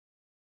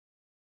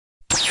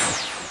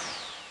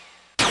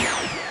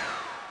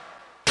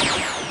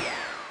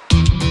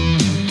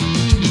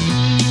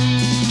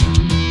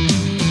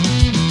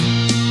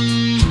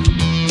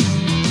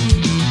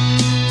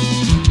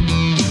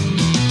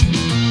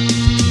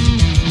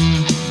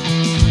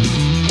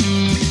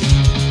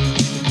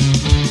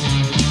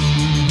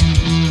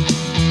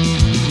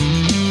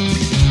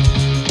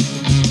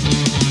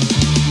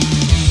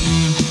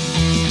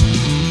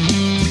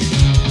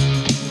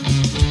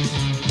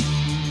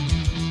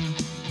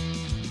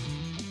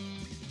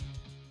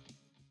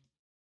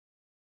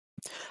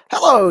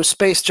Hello,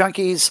 space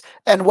junkies,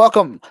 and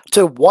welcome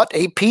to What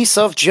a Piece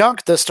of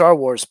Junk, the Star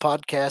Wars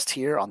podcast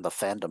here on the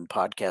Fandom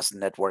Podcast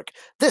Network.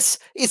 This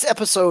is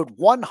episode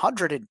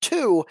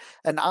 102,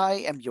 and I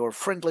am your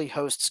friendly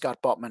host, Scott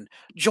Botman,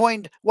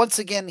 joined once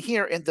again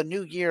here in the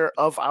new year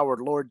of our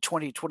Lord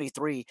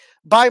 2023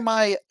 by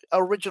my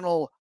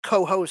original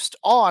co host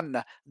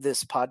on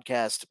this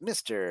podcast,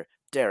 Mr.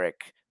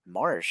 Derek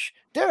Marsh.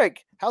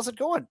 Derek, how's it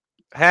going?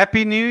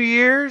 Happy New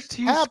Year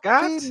to you, Happy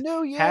Scott.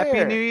 New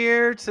Happy New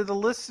Year! Year to the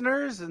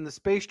listeners and the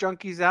space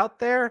junkies out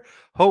there.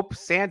 Hope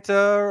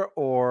Santa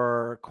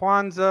or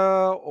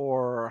Kwanzaa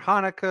or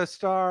Hanukkah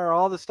star,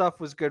 all the stuff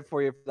was good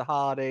for you for the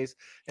holidays.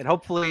 And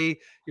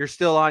hopefully you're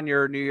still on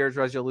your New Year's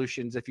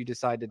resolutions if you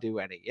decide to do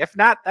any. If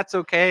not, that's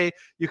okay.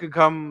 You can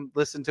come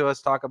listen to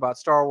us talk about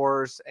Star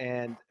Wars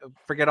and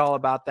forget all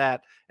about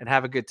that and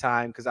have a good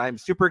time because I'm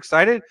super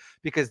excited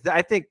because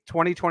I think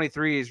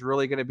 2023 is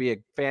really going to be a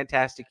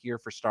fantastic year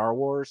for Star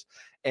Wars.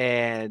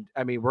 And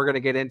I mean, we're going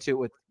to get into it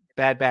with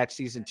Bad Batch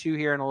season 2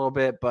 here in a little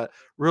bit, but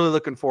really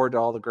looking forward to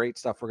all the great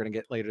stuff we're going to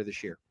get later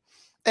this year.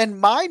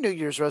 And my New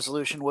Year's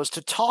resolution was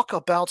to talk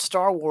about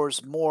Star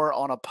Wars more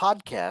on a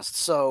podcast.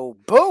 So,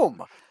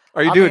 boom.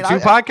 Are you doing two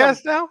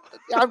podcasts now?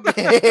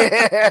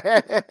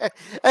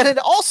 And it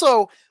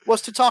also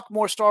was to talk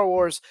more Star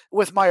Wars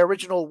with my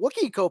original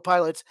Wookiee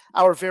co-pilot,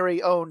 our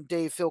very own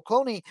Dave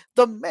Filcloni,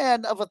 the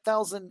man of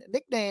 1,000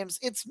 nicknames.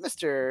 It's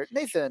Mr.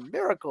 Nathan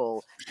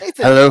Miracle.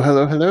 Nathan.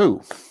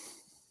 Hello.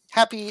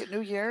 Happy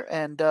New Year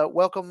and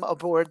welcome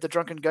aboard the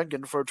Drunken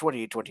Gungan for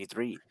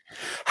 2023.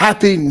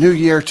 Happy New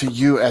Year to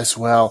you as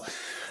well.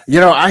 You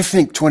know, I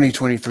think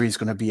 2023 is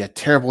going to be a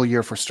terrible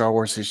year for Star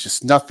Wars. There's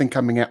just nothing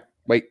coming out.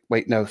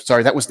 Wait, no,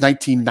 sorry, that was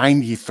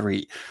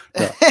 1993.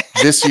 No,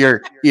 this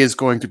year is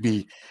going to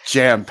be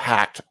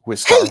jam-packed with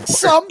Star Wars.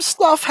 Some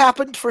stuff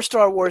happened for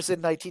Star Wars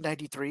in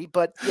 1993,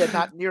 but yeah,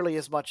 not nearly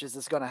as much as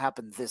is going to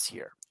happen this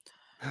year.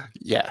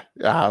 Yeah,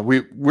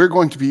 we're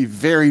going to be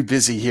very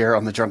busy here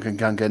on the Drunken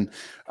Gungan,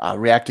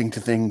 reacting to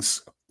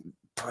things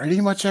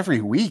pretty much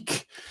every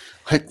week.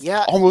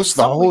 Almost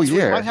the whole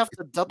year. We might have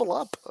to double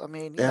up. I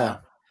mean, yeah.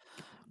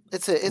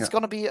 It's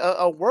going to be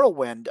a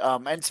whirlwind.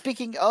 And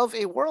speaking of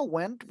a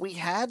whirlwind, we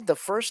had the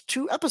first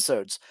 2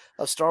 episodes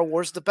of Star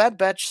Wars: The Bad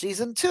Batch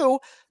Season 2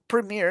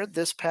 premiere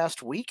this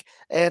past week,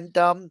 and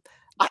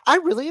I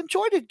really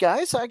enjoyed it,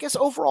 guys. I guess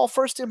overall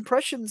first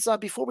impressions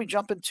before we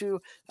jump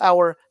into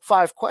our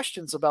 5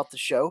 questions about the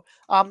show.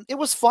 It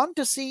was fun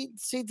to see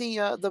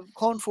the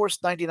Clone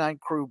Force 99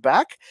 crew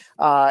back,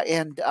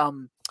 and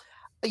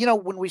you know,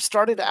 when we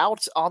started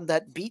out on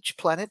that beach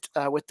planet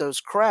with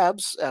those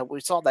crabs,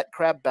 we saw that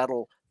crab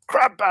battle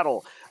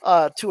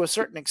to a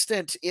certain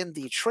extent in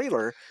the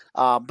trailer,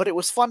 but it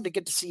was fun to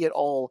get to see it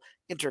all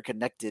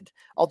interconnected.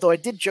 Although I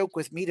did joke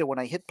with Mita when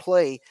I hit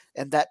play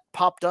and that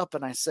popped up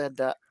and I said,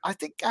 I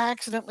think I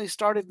accidentally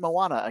started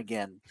Moana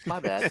again. My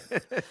bad.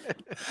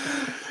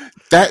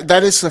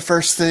 That is the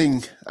first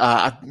thing.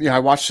 I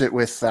watched it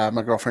with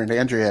my girlfriend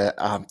Andrea.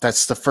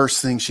 That's the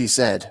first thing she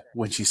said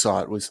when she saw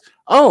it was,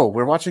 "Oh,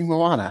 we're watching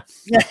Moana."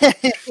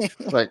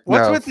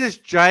 What's with these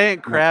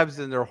giant crabs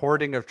and their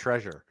hoarding of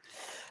treasure?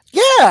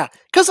 Yeah,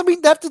 because I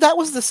mean that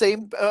was the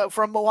same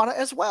from Moana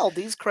as well.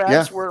 These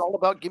crabs were all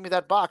about "give me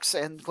that box,"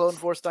 and Clone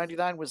Force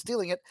 99 was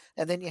stealing it.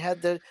 And then you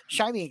had the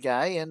shiny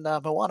guy in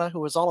Moana who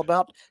was all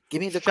about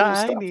 "give me the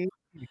shiny." Cool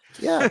stuff.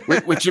 Yeah,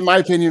 which in my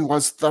opinion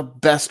was the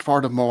best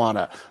part of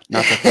Moana.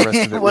 Not that the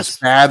rest of it was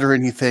bad or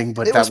anything,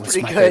 but that was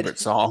my favorite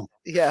song.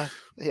 Yeah.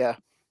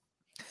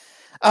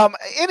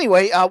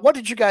 Anyway, what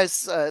did you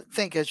guys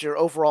think as your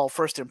overall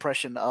first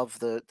impression of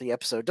the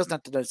episode? It doesn't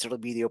have to necessarily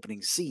be the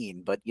opening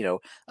scene, but you know,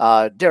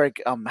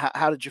 Derek,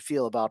 how did you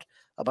feel about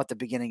the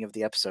beginning of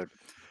the episode?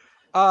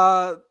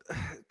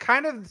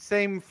 Kind of the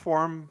same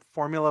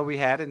formula we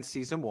had in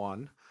season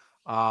 1.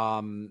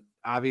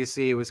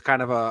 Obviously it was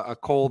kind of a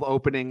cold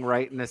opening,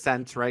 right, in a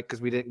sense, right, because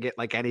we didn't get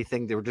like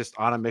anything. They were just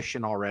on a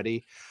mission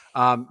already.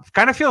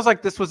 Kind of feels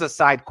like this was a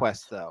side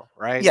quest though,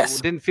 right? Yes.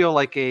 It didn't feel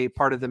like a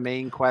part of the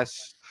main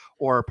quest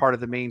or part of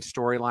the main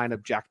storyline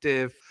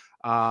objective.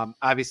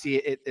 Obviously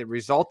it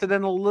resulted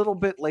in a little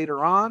bit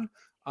later on,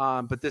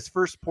 but this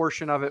first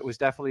portion of it was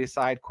definitely a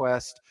side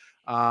quest.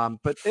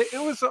 But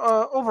it was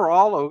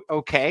overall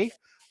okay.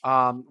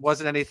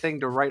 Wasn't anything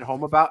to write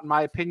home about in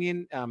my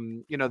opinion.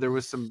 You know, there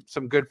was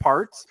some good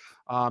parts.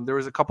 There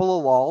was a couple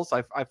of lulls.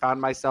 I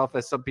found myself,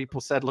 as some people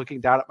said,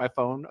 looking down at my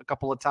phone a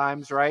couple of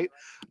times, right?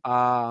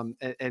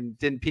 And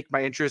didn't pique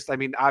my interest. I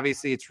mean,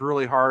 obviously it's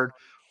really hard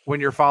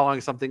when you're following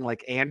something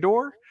like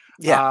Andor.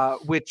 Yeah.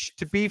 Which,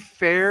 to be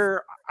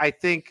fair, I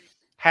think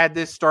had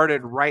this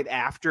started right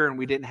after and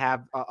we didn't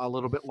have a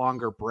little bit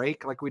longer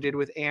break like we did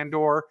with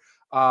Andor,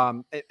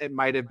 it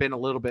might have been a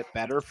little bit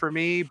better for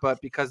me.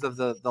 But because of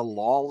the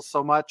lull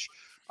so much,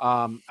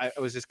 I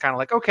was just kind of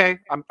like, okay,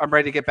 I'm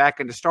ready to get back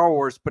into Star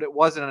Wars. But it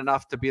wasn't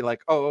enough to be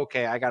like, oh,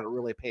 okay, I got to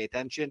really pay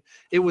attention.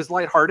 It was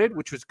lighthearted,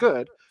 which was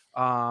good.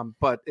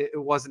 But it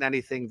wasn't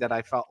anything that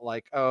I felt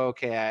like, oh,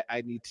 okay,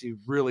 I need to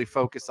really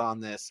focus on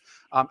this.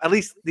 At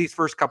least these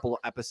first couple of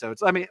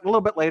episodes. I mean, a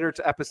little bit later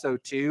to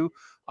episode 2,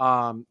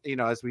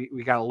 As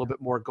we got a little bit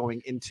more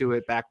going into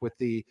it back with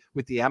the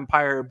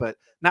Empire, but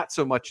not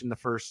so much in the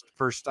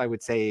first, I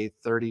would say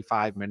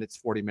 35 minutes,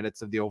 40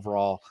 minutes of the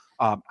overall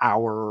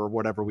hour or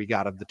whatever we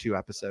got of the 2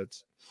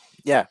 episodes.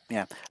 Yeah.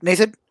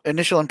 Nathan,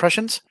 initial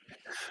impressions?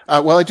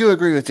 Well, I do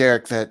agree with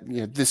Derek that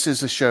this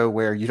is a show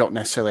where you don't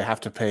necessarily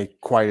have to pay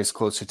quite as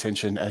close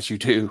attention as you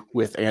do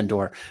with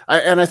Andor,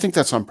 and I think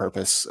that's on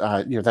purpose.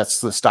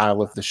 That's the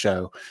style of the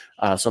show,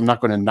 so I'm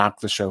not going to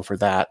knock the show for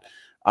that.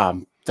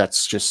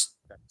 That's just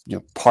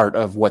part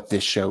of what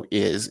this show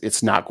is.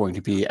 It's not going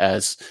to be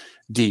as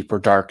deep or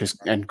dark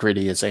and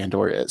gritty as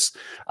Andor is.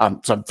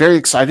 So I'm very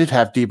excited to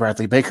have D.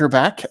 Bradley Baker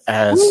back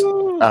as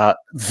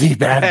the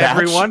Bad Batch.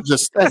 Everyone.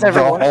 Just the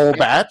whole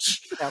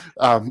batch.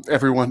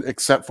 Everyone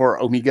except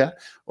for Omega.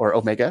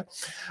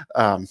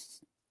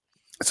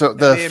 So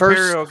the first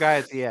Imperial guy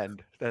at the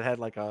end that had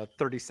like a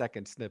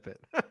 30-second snippet.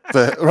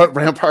 The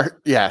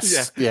Rampart.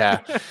 Yes.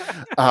 Yeah.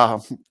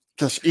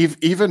 Just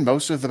even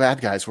most of the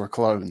bad guys were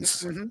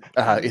clones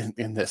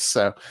in this.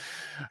 So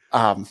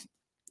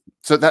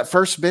that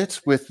first bit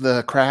with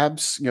the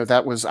crabs,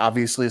 that was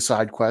obviously a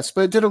side quest,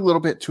 but it did a little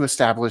bit to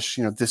establish,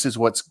 this is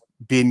what's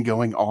been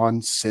going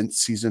on since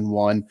season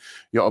 1.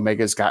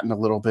 Omega's gotten a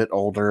little bit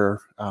older.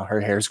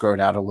 Her hair's grown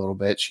out a little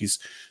bit. She's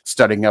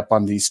studying up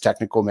on these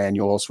technical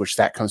manuals, which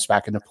that comes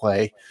back into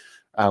play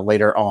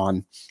later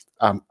on.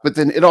 But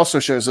then it also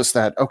shows us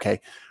that, okay,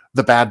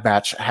 the Bad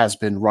Batch has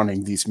been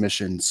running these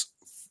missions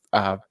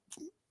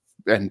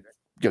and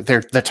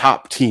they're the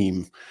top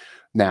team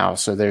now.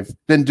 So they've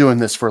been doing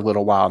this for a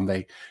little while and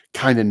they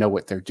kind of know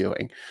what they're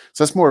doing.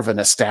 So it's more of an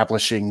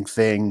establishing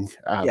thing.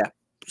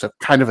 So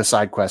kind of a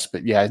side quest,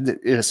 but it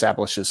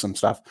establishes some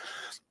stuff.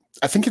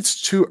 I think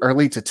it's too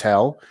early to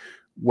tell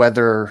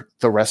whether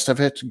the rest of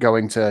it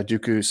going to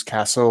Dooku's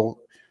castle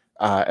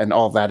and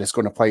all that is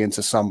going to play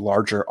into some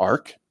larger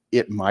arc.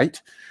 It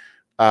might,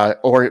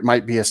 or it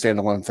might be a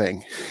standalone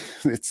thing.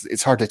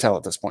 It's hard to tell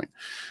at this point.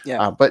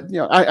 But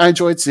I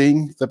enjoyed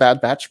seeing the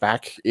Bad Batch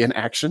back in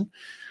action,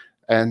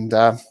 and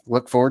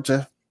look forward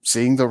to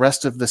seeing the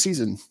rest of the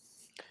season.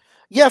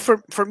 Yeah,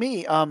 for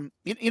me,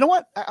 you know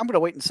what? I'm going to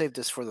wait and save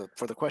this for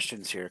the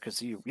questions here,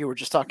 because you were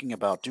just talking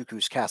about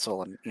Dooku's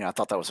castle, and I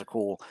thought that was a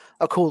cool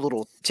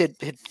little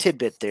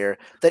tidbit there,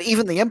 that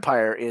even the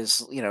Empire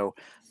is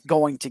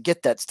going to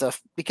get that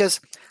stuff,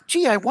 because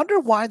I wonder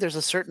why there's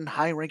a certain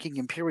high-ranking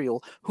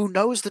Imperial who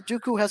knows that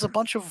Dooku has a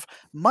bunch of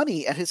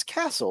money at his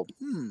castle.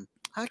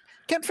 I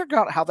can't figure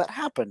out how that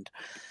happened.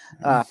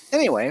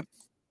 Anyway.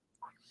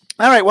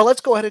 All right, well, let's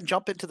go ahead and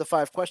jump into the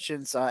 5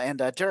 questions. And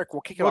Derek,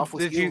 we'll kick it off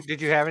with you.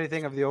 Did you have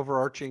anything of the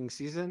overarching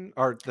season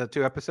or the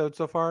 2 episodes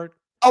so far?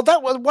 Oh,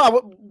 that was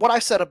what I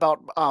said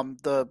about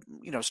the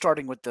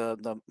starting with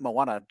the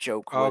Moana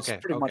joke was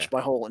pretty much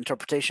my whole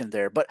interpretation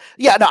there. But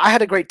I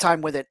had a great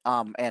time with it.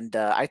 And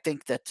I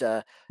think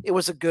that it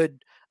was a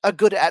good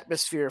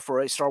atmosphere for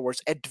a Star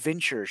Wars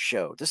adventure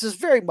show. This is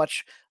very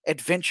much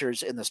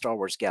adventures in the Star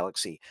Wars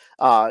galaxy.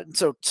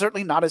 So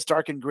certainly not as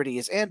dark and gritty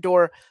as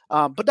Andor,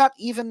 but not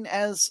even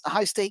as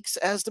high stakes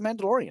as The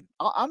Mandalorian.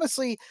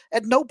 Honestly,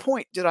 at no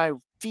point did I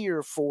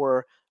fear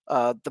for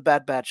the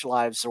Bad Batch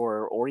lives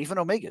or even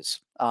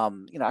Omega's.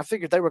 I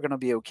figured they were going to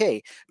be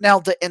okay.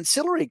 Now, the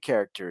ancillary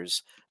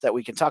characters that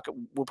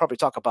we'll probably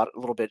talk about a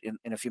little bit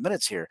in a few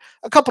minutes here.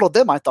 A couple of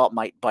them I thought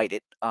might bite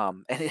it.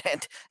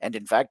 And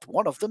in fact,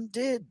 one of them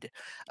did.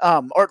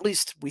 Or at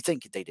least we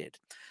think they did.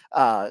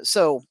 Let's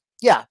go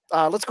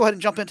ahead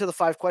and jump into the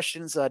 5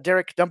 questions.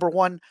 Derek, number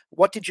 1,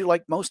 what did you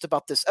like most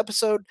about this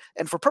episode?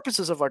 And for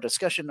purposes of our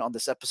discussion on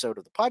this episode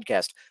of the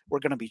podcast, we're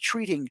going to be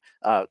treating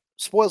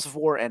Spoils of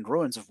War and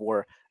Ruins of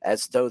War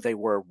as though they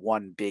were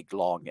one big,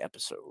 long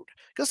episode,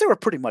 because they were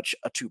pretty much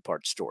a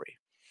 2-part story.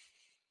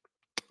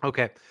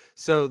 Okay,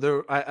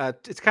 so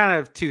it's kind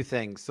of 2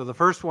 things. So the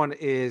first one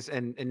is,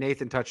 and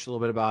Nathan touched a little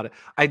bit about it,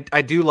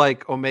 I do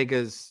like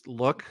Omega's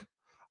look.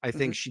 I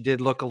think she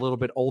did look a little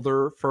bit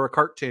older for a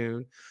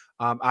cartoon.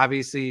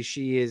 Obviously,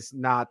 she is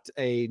not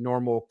a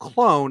normal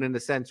clone in the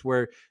sense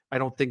where I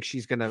don't think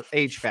she's going to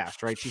age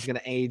fast, right? She's going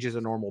to age as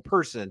a normal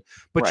person.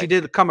 But she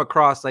did come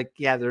across like,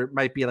 there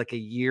might be like a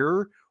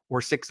year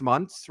or 6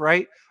 months,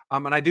 right?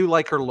 And I do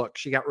like her look.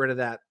 She got rid of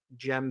that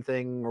gem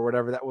thing or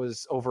whatever that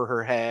was over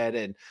her head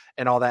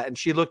and all that. And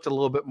she looked a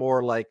little bit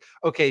more like,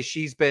 okay,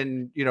 she's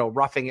been,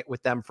 roughing it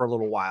with them for a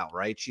little while,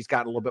 right? She's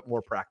got a little bit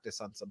more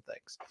practice on some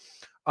things.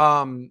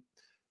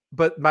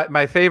 But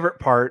my favorite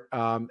part,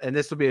 and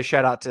this will be a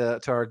shout out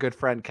to our good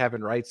friend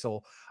Kevin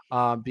Reitzel,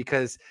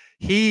 because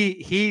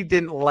he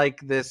didn't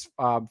like this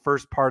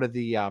first part of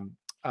the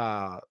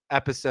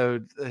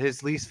episode.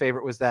 His least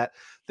favorite was that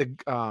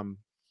the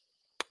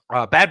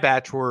Bad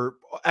Batch were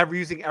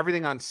using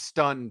everything on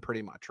stun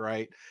pretty much,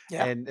 right?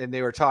 Yeah. And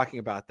they were talking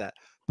about that.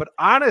 But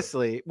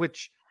honestly,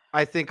 which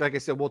I think, like I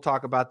said, we'll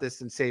talk about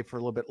this and save for a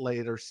little bit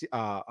later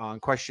on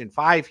question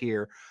 5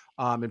 here,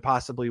 and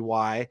possibly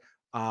why.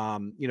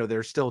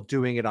 They're still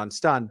doing it on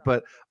stun,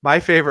 but my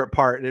favorite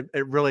part,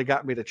 it really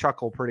got me to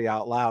chuckle pretty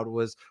out loud,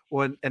 was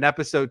when in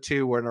episode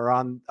 2, when they're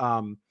on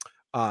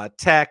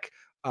Tech,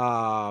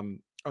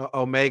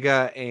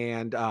 Omega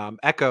and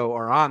Echo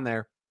are on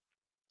there,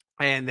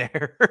 and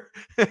they're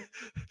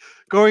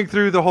going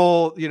through the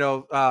whole,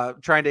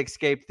 trying to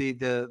escape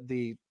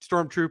the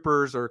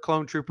stormtroopers or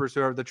clone troopers,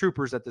 who are the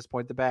troopers at this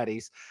point, the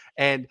baddies,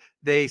 and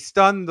they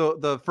stun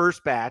the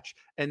first batch,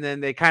 and then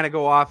they kind of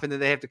go off, and then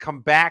they have to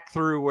come back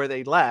through where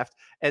they left,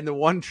 and the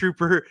one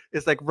trooper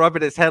is like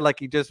rubbing his head like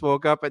he just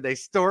woke up, and they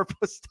stun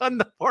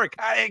the poor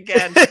guy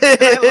again.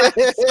 I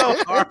laughed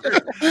so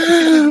hard.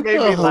 It made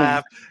me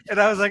laugh, and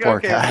I was like,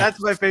 okay,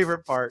 that's my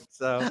favorite part.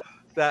 So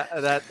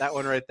that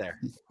one right there.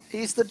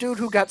 He's the dude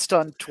who got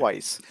stunned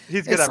twice.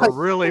 He's gonna have a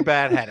really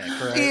bad headache.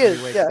 Right? He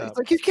is. Yeah. It's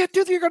like, you can't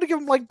do that. You're gonna give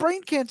him like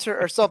brain cancer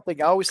or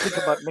something. I always think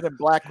about Men in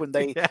Black when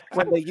they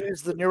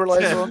use the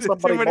neuralizer on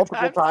somebody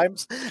multiple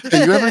times.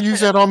 Did you ever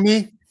use that on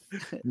me?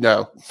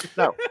 No.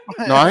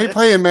 I ain't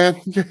playing, man.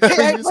 Hey,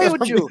 I ain't playing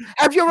with you.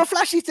 Have you ever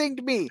flashy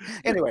thinged me?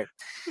 Anyway,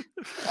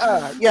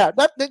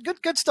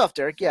 good stuff,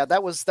 Derek. Yeah,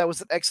 that was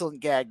an excellent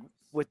gag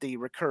with the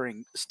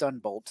recurring stun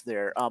bolt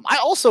there. I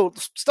also,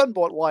 stun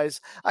bolt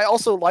wise, I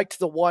also liked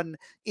the one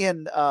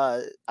in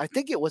I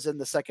think it was in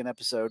the second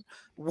episode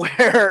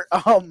where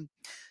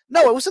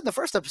no, it was in the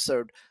first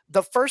episode.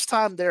 The first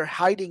time they're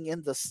hiding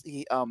in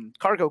the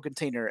cargo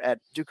container at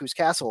Dooku's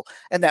castle,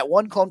 and that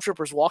one clone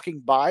trooper's walking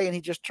by, and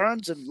he just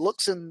turns and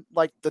looks in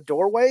like the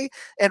doorway,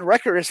 and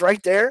Wrecker is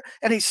right there,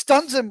 and he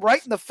stuns him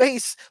right in the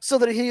face so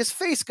that his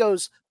face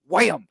goes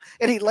wham,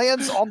 and he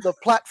lands on the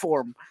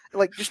platform,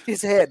 like just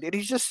his head, and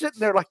he's just sitting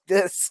there like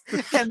this,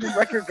 and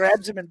Wrecker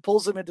grabs him and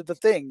pulls him into the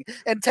thing,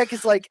 and Tech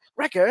is like,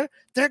 Wrecker,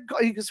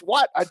 he goes,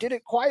 what? I did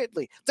it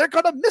quietly. They're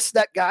gonna miss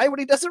that guy when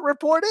he doesn't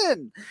report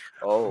in.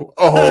 Oh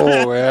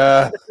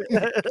yeah.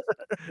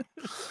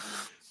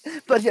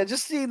 But yeah,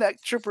 just seeing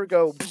that trooper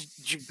go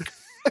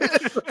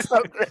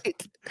so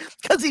great,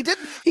 because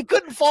he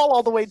couldn't fall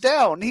all the way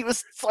down. He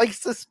was like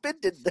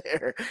suspended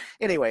there.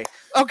 Anyway,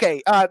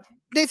 okay,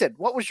 Nathan,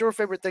 what was your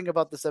favorite thing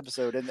about this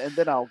episode? And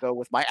then I'll go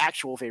with my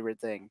actual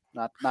favorite thing,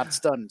 not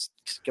stun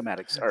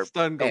schematics or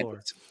stun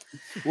galore.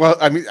 Well,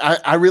 I mean,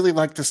 I really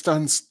like the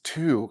stuns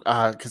too,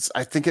 because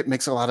I think it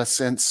makes a lot of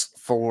sense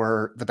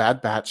for the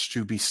Bad Batch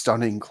to be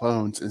stunning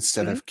clones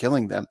instead of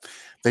killing them.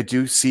 They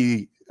do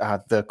see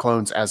the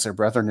clones as their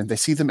brethren, and they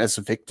see them as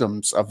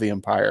victims of the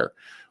Empire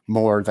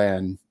more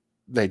than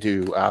they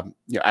do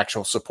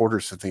actual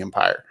supporters of the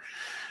Empire.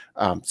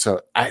 So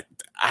I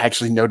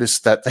actually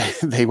noticed that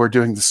they were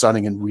doing the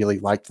stunning and really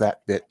liked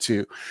that bit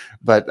too.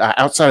 But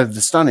outside of the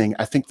stunning,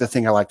 I think the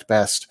thing I liked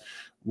best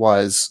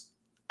was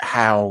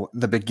how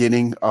the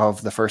beginning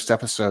of the first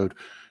episode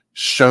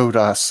showed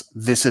us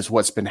this is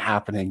what's been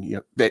happening.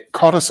 It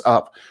caught us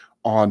up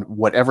on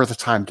whatever the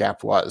time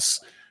gap was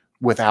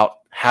without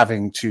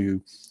having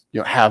to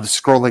have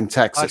scrolling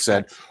text that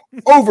said,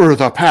 over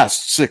the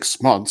past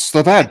 6 months,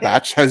 the Bad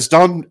Batch has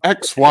done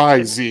X,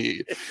 Y,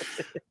 Z.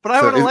 But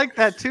I would have liked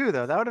that too,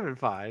 though. That would have been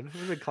fine. It would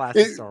have been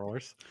classic Star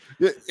Wars.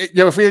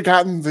 If we had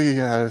gotten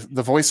the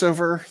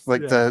voiceover,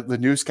 like the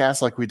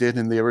newscast, like we did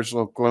in the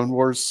original Clone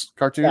Wars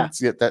cartoons,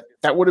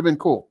 that would have been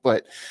cool.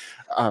 But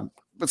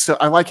still,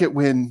 I like it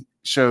when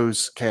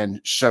shows can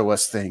show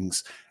us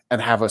things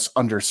and have us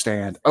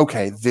understand,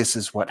 okay, this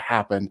is what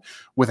happened,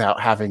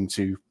 without having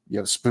to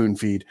spoon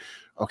feed.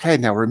 Okay,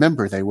 now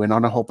remember, they went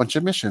on a whole bunch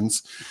of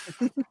missions.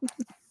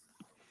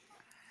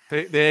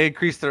 They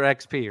increased their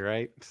XP,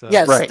 right? So.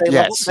 Yes, right. They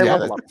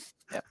level up.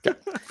 Yeah.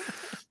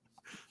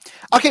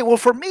 Okay, well,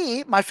 for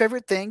me, my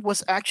favorite thing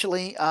was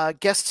actually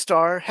guest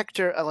star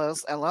Hector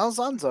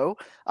Elizondo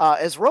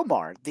as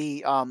Romar,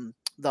 the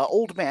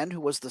old man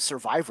who was the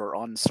survivor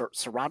on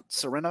Sereno.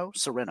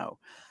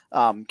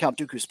 Count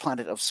Dooku's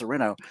planet of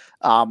Sereno.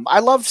 I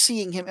love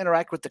seeing him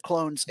interact with the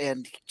clones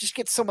and just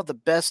get some of the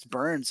best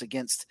burns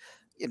against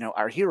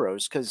our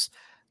heroes, because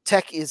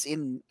Tech is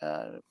in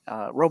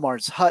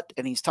Romar's hut,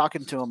 and he's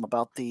talking to him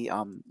about the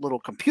little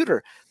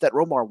computer that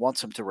Romar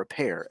wants him to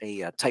repair,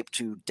 a Type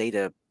 2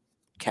 data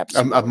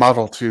capsule. A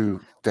Model 2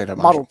 data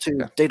module. Model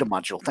 2 data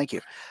module, thank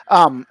you.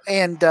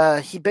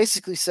 And he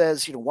basically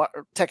says, what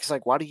Tech is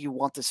like, why do you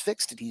want this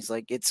fixed? And he's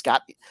like, it's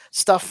got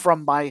stuff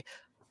from my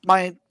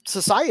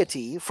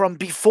society from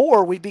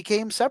before we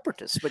became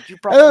separatists, but you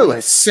probably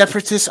a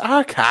separatist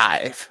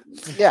archive.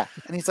 Yeah,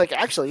 and he's like,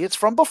 actually, it's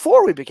from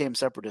before we became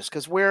separatists,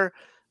 because we're,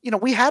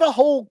 we had a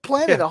whole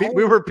planet.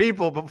 We were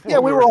people before. Yeah,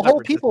 we were a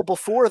whole people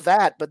before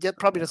that, but that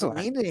probably doesn't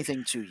mean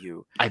anything to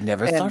you. I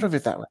never thought of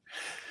it that way.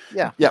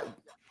 Yeah, yeah.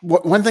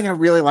 One thing I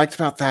really liked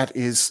about that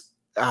is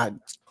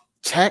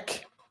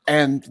Tech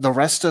and the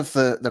rest of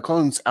the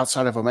clones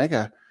outside of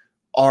Omega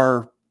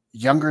are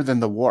younger than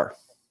the war.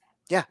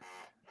 Yeah.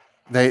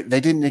 They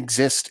didn't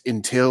exist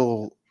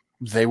until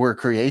they were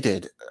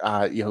created,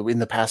 in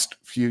the past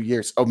few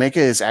years.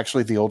 Omega is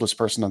actually the oldest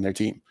person on their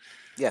team.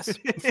 Yes.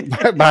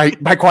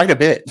 by quite a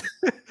bit.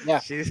 Yeah.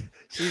 She's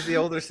the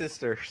older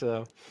sister,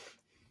 so.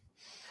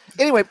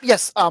 Anyway,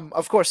 yes,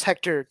 of course,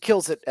 Hector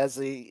kills it as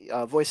the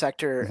voice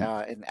actor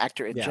and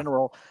actor in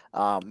general.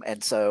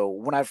 And so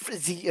when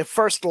the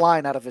first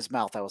line out of his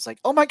mouth, I was like,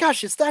 oh my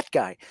gosh, it's that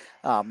guy.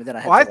 And then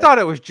I thought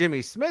it was Jimmy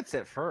Smits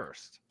at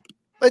first.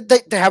 But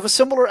they have a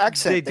similar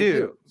accent. They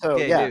do. So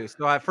they do.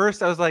 So at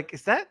first I was like,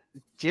 "Is that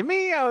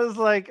Jimmy?" I was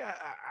like,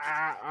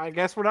 "I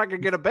guess we're not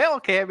gonna get a Bale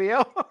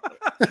cameo."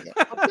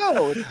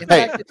 No, in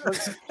fact, it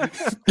was.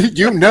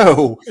 You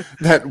know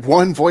that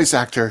one voice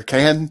actor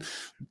can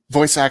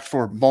voice act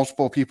for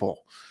multiple people,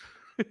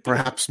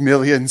 perhaps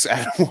millions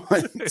at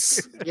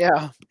once.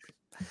 Yeah.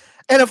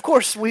 And of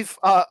course, we've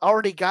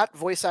already got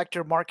voice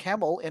actor Mark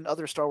Hamill in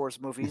other Star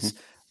Wars movies,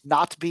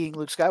 not being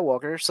Luke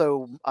Skywalker.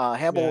 So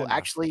Hamill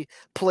actually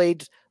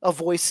played a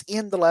voice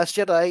in The Last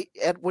Jedi,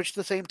 at which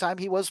the same time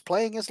he was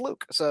playing as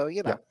Luke. So,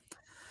 you know. Yeah.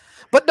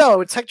 But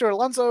no, it's Hector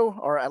Alonso,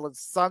 or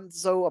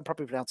Alonso. I'm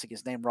probably pronouncing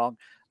his name wrong.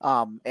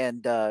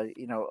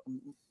 You know,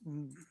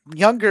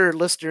 younger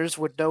listeners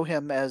would know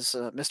him as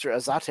Mr.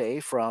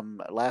 Azate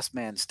from Last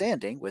Man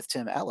Standing with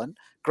Tim Allen.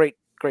 Great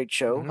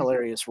show,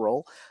 hilarious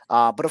role.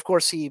 But of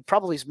course, he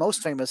probably is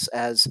most famous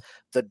as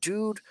the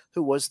dude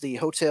who was the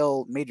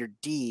hotel maitre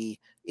d'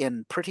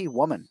 in Pretty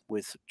Woman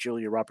with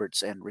Julia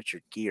Roberts and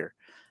Richard Gere.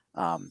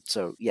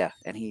 So yeah,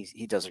 and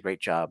he does a great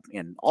job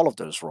in all of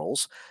those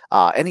roles.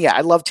 And yeah,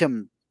 I loved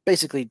him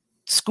basically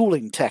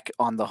schooling Tech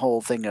on the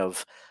whole thing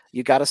of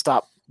you got to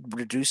stop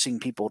reducing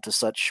people to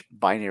such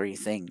binary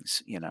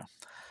things, you know.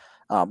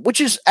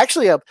 Which is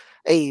actually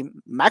a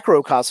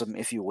macrocosm,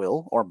 if you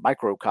will, or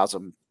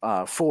microcosm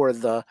for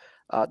the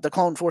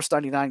Clone Force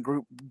 99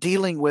 group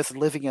dealing with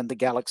living in the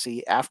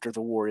galaxy after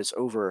the war is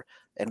over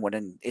and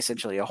when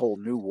essentially a whole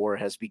new war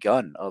has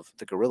begun of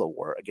the guerrilla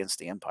war against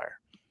the Empire.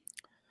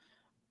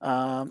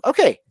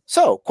 Okay,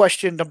 so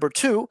question number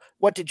 2.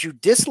 What did you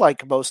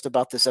dislike most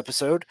about this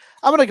episode?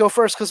 I'm going to go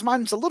first because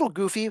mine's a little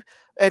goofy,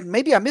 and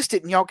maybe I missed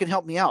it and y'all can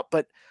help me out,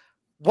 but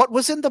what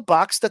was in the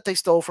box that they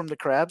stole from the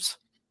crabs?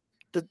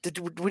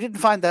 We didn't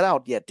find that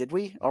out yet, did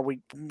we? Or we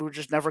were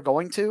just never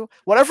going to?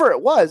 Whatever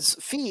it was,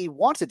 Fee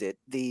wanted it,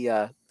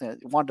 the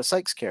Wanda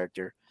Sykes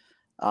character.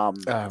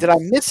 Did I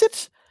miss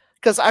it?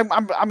 Because I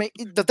mean,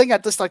 the thing I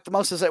dislike the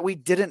most is that we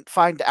didn't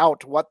find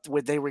out what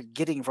they were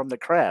getting from the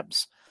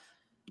crabs.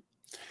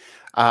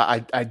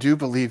 I do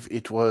believe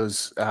it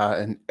was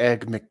an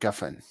egg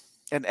MacGuffin.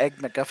 An egg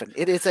MacGuffin.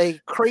 It is a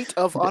crate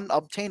of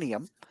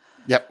unobtainium.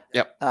 Yep.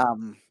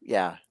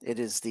 Yeah, it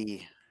is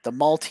the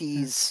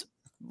Maltese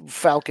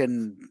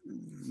Falcon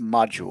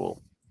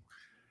module.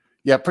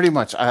 Yeah, pretty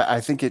much.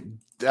 I think it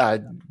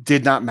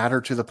did not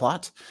matter to the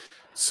plot,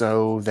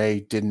 so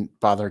they didn't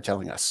bother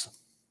telling us.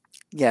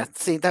 Yeah,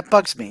 see, that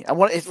bugs me. I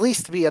want at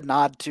least to be a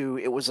nod to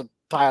it was a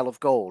pile of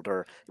gold,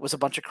 or it was a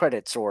bunch of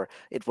credits, or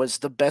it was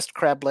the best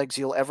crab legs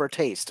you'll ever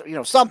taste, you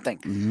know, something.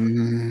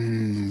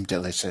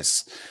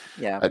 Delicious.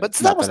 Yeah, but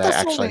that was I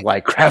actually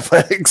like crab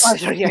legs.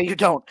 Yeah, you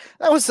don't.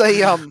 That was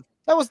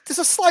just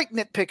a slight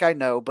nitpick, I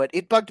know, but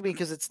it bugged me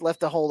because it's left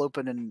the hole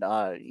open, and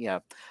yeah,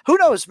 who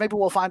knows? Maybe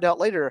we'll find out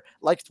later.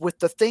 Like with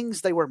the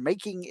things they were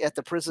making at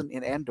the prison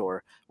in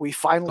Andor, we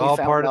finally all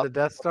found part out of the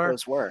Death Star.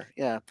 Those were,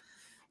 yeah.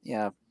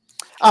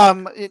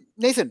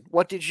 Nathan,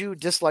 what did you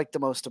dislike the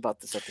most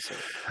about this episode?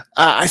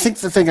 I think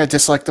the thing I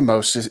dislike the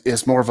most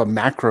is more of a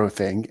macro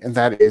thing, and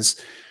that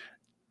is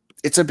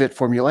it's a bit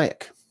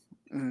formulaic.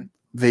 Mm-hmm.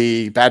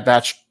 The Bad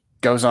Batch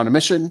goes on a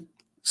mission,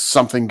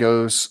 something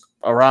goes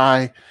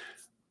awry,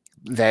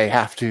 they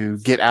have to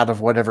get out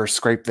of whatever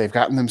scrape they've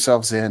gotten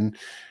themselves in,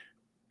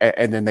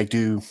 and then they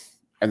do,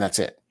 and that's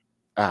it.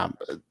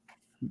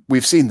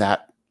 We've seen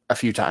that a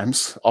few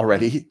times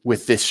already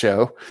with this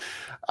show.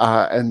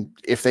 And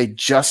if they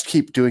just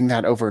keep doing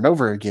that over and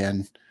over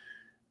again,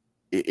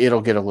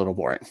 it'll get a little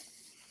boring.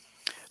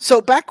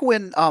 So back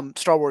when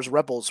Star Wars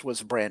Rebels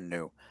was brand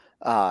new,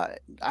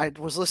 I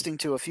was listening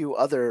to a few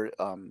other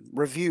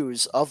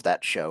reviews of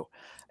that show,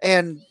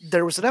 and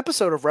there was an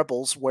episode of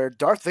Rebels where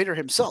Darth Vader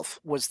himself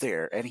was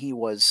there, and he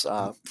was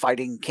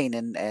fighting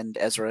Kanan and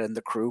Ezra and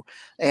the crew.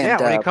 And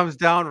yeah, when he comes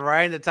down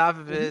right in the top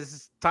of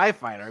his TIE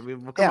fighter. I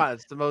mean, come on,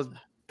 it's the most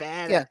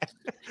bad.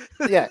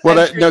 Yeah. Well,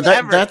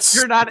 that's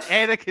you're not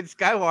Anakin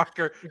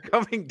Skywalker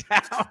coming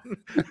down.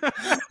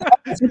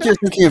 I think you're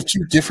thinking of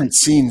two different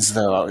scenes,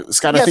 though,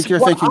 Scott. Yes, I think you're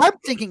what thinking. I'm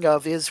thinking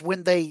of is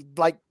when they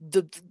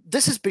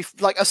this is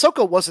like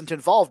Ahsoka wasn't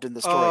involved in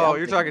the story. Oh,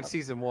 you're talking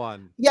season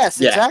 1.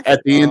 Yes, exactly.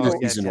 At the end of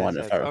season 1,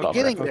 if I recall.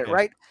 Getting there,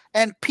 right?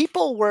 And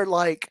people were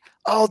like,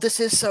 "Oh, this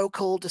is so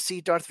cool to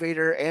see Darth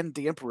Vader and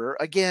the Emperor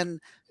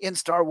again in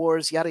Star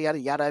Wars, yada yada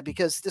yada."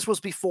 Because this was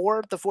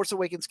before The Force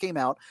Awakens came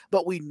out,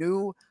 but we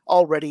knew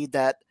already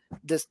that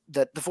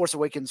The Force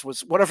Awakens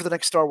was whatever the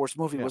next Star Wars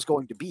movie was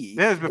going to be.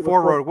 It was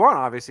before Rogue One,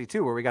 obviously,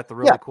 too, where we got the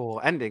really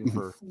cool ending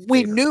for.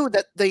 We knew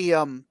that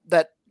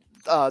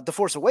The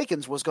Force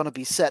Awakens was going to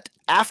be set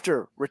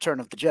after Return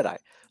of the Jedi.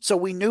 So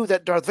we knew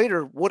that Darth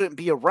Vader wouldn't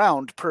be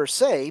around per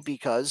se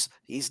because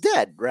he's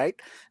dead, right?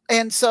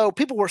 And so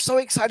people were so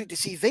excited to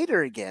see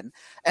Vader again.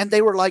 And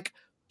they were like,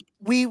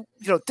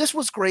 this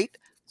was great.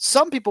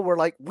 Some people were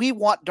like, we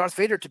want Darth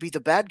Vader to be the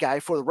bad guy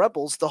for the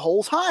Rebels the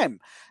whole time.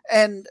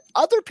 And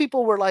other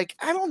people were like,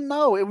 I don't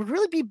know. It would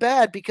really be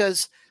bad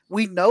because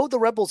we know the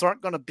Rebels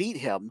aren't going to beat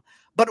him.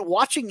 But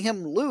watching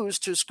him lose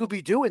to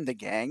Scooby-Doo and the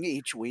gang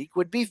each week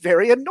would be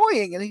very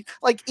annoying. And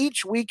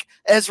each week,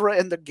 Ezra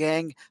and the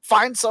gang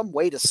find some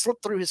way to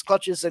slip through his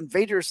clutches, and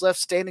Vader's left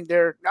standing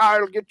there.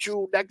 I'll get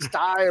you next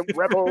time,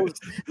 rebels.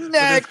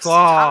 Next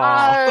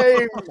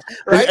time.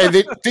 Right?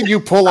 And then you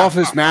pull off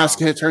his mask,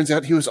 and it turns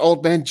out he was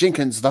Old Man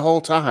Jenkins the whole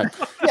time.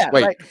 Yeah,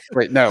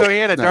 wait, no. So he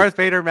had a Darth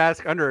Vader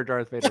mask under a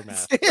Darth Vader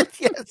mask.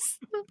 Yes.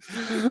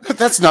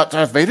 That's not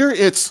Darth Vader.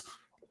 It's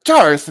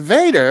Darth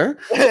Vader.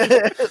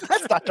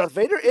 That's not Darth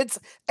Vader. It's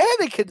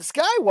Anakin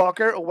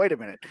Skywalker. Oh, wait a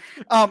minute.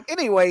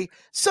 Anyway,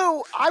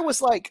 so I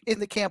was like in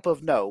the camp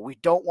of no, we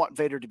don't want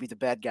Vader to be the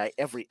bad guy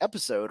every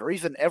episode or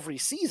even every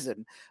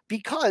season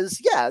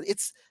because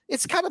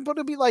it's kind of going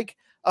to be like,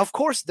 of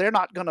course they're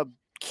not going to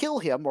kill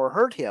him or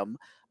hurt him,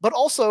 but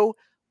also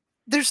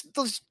there's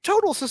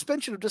total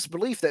suspension of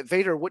disbelief that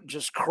Vader wouldn't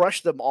just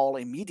crush them all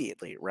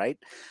immediately, right?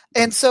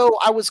 And so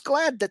I was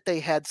glad that they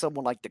had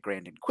someone like the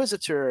Grand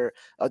Inquisitor,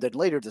 then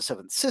later the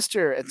Seventh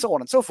Sister, and so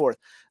on and so forth.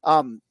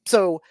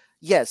 So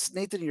yes,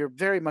 Nathan, you're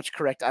very much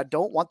correct. I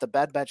don't want the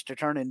Bad Batch to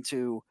turn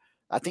into,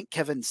 I think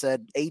Kevin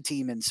said,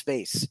 A-Team in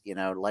space.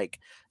 Like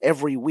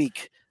every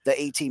week the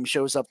A-Team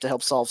shows up to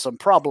help solve some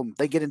problem.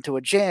 They get into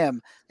a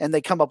jam and they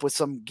come up with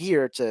some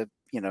gear to,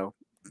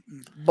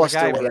 bust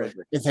their way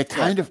over. They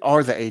kind of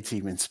are the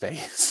A-Team in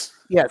space.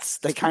 Yes,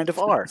 they kind of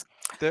are.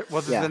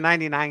 Was it the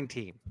 99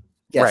 team?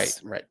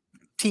 Yes. Right.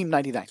 Team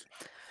 99.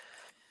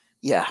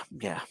 Yeah.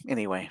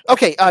 Anyway.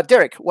 Okay,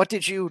 Derek, what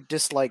did you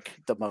dislike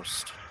the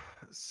most?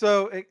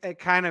 So it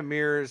kind of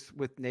mirrors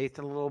with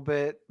Nathan a little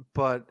bit,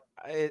 but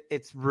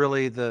it's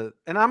really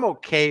and I'm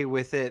okay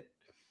with it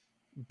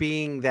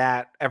being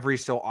that every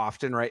so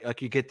often, right?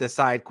 Like you get the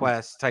side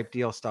quest type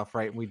deal stuff,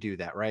 right? And we do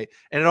that, right?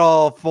 And it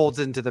all folds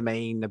into the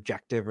main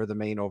objective or the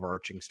main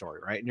overarching story,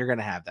 right? And you're going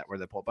to have that where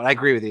they pull. But I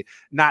agree with you.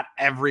 Not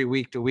every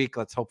week to week.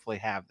 Let's hopefully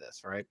have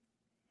this, right?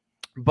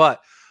 But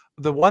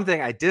the one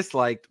thing I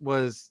disliked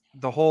was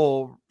the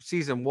whole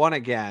season 1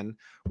 again,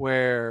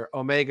 where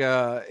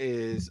Omega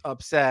is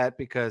upset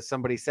because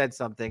somebody said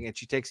something and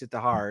she takes it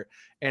to heart.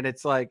 And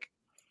it's like,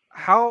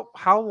 how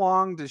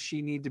long does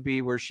she need to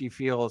be where she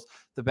feels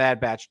the Bad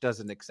Batch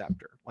doesn't accept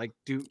her? Like,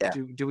 do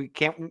we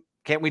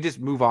can't we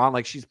just move on?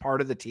 Like, she's part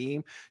of the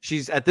team.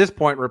 She's at this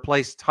point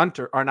replaced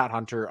Hunter, or not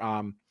Hunter,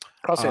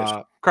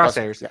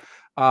 Crosshairs.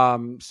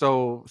 Yeah.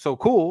 So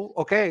cool.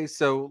 Okay,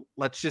 so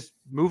let's just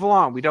move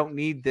along. We don't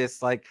need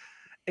this. Like,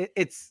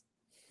 it's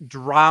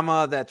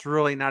drama that's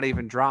really not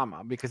even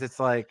drama, because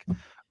it's like,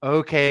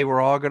 okay,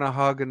 we're all gonna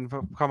hug and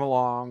come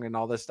along and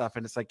all this stuff,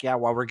 and it's like, yeah,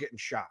 while we're getting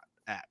shot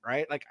at,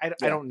 right? Like, I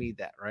don't need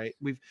that, right?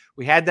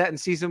 We had that in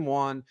season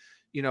 1,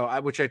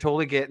 which I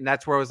totally get, and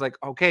that's where I was like,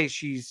 okay,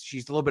 she's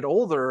a little bit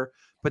older,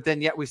 but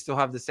then yet we still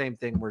have the same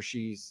thing where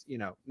she's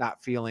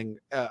not feeling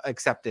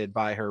accepted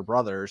by her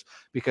brothers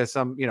because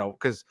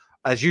because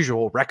as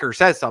usual, Wrecker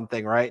says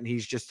something, right, and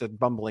he's just a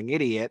bumbling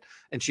idiot,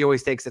 and she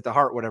always takes it to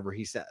heart whatever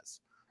he says,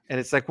 and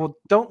it's like, well,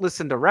 don't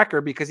listen to Wrecker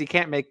because he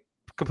can't make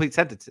complete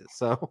sentences.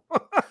 So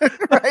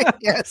right,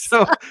 yes.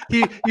 So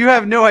you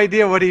have no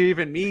idea what he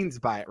even means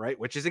by it, right?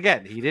 Which is,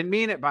 again, he didn't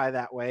mean it by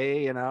that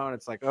way, and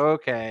it's like,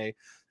 okay.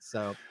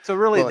 So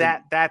really,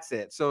 that's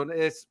it. So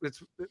it's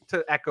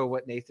to echo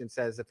what Nathan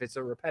says, if it's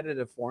a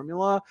repetitive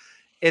formula,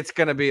 it's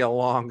going to be a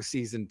long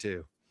season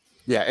 2.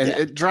 Yeah,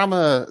 and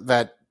drama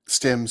that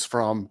stems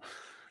from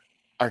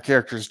our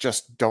characters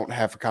just don't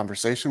have a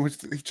conversation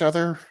with each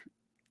other.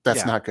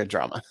 That's not good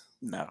drama.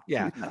 No.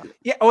 Yeah.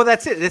 Yeah. Oh,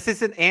 that's it. This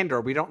isn't Andor.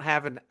 We don't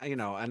have an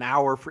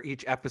hour for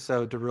each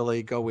episode to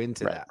really go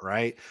into that,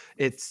 right?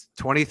 It's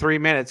 23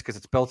 minutes because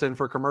it's built in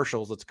for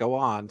commercials. Let's go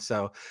on.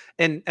 So,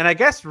 and I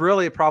guess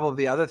really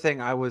probably the other thing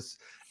and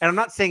I'm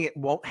not saying it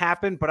won't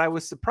happen, but I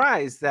was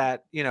surprised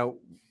that,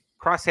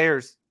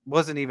 Crosshairs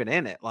wasn't even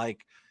in it.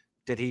 Like,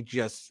 did he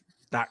just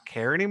not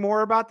care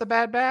anymore about the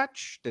Bad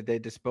Batch? Did they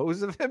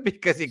dispose of him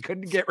because he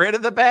couldn't get rid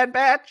of the Bad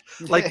Batch?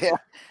 Like,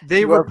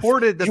 they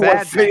reported the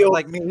Bad Batch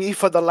like me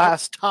for the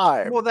last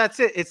time. Well,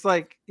 that's it. It's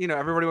like,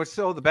 everybody was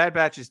the Bad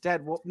Batch is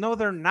dead. Well, no,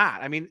 they're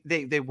not. I mean,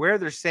 they wear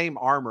their same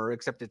armor,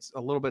 except it's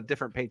a little bit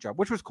different paint job,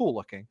 which was cool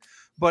looking,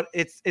 but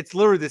it's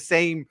literally the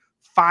same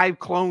 5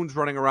 clones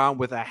running around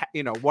with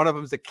one of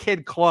them's a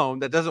kid clone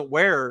that doesn't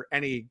wear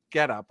any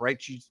getup, right?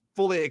 She's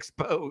fully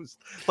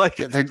exposed. Like,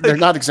 they're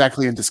not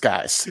exactly in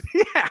disguise.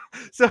 Yeah.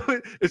 So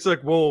it's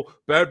like, well,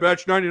 Bad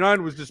Batch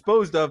 99 was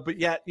disposed of, but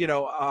yet,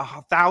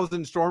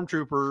 1,000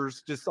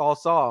 stormtroopers just all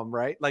saw him,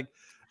 right? Like,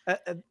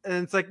 and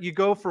it's like, you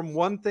go from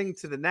one thing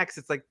to the next.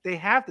 It's like, they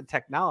have the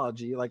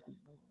technology. Like,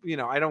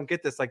 I don't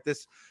get this. Like,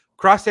 this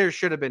Crosshairs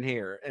should have been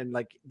here. And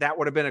like, that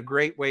would have been a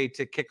great way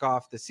to kick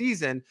off the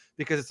season,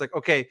 because it's like,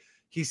 okay,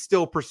 he's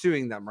still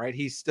pursuing them, right?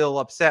 He's still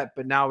upset,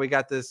 but now we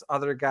got this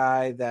other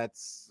guy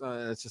that's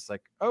it's just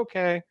like,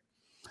 okay.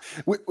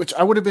 Which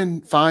I would have been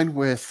fine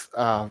with,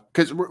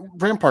 because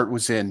Rampart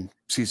was in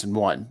season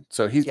 1,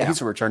 so he's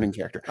a returning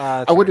character.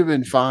 I would have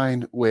been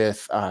fine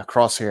with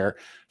Crosshair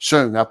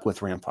showing up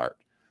with Rampart.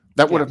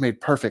 That would have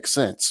made perfect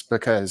sense,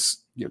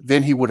 because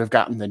then he would have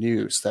gotten the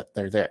news that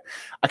they're there.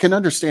 I can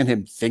understand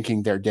him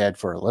thinking they're dead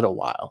for a little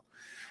while,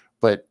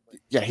 but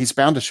yeah, he's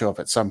bound to show up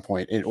at some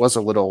point. It was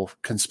a little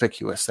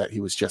conspicuous that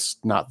he was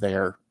just not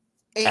there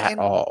at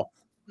all.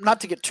 Not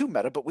to get too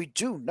meta, but we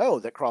do know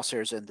that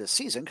Crosshair's in this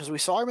season because we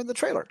saw him in the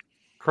trailer.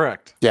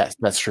 Correct. Yes,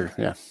 that's true.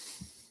 Yeah.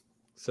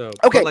 So,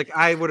 okay, like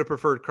I would have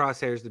preferred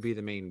Crosshairs to be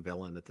the main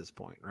villain at this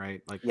point,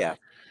 right? Like, yeah.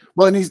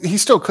 Well, and he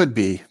still could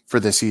be for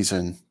this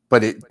season,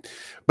 but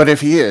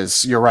if he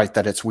is, you're right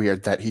that it's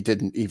weird that he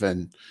didn't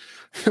even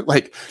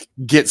like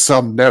get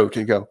some note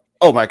and go,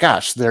 "Oh my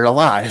gosh, they're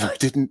alive! I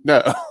didn't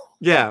know."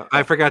 Yeah,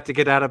 I forgot to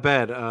get out of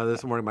bed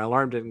this morning. My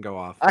alarm didn't go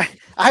off.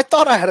 I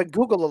thought I had a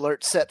Google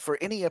alert set for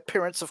any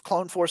appearance of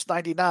Clone Force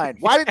 99.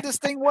 Why did this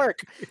thing work?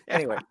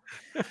 Anyway,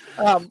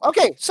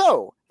 okay,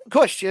 so.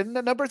 Question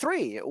number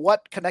 3.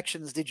 What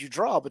connections did you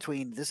draw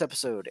between this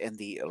episode and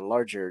the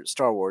larger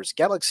Star Wars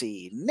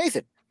galaxy?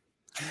 Nathan.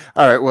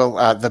 All right.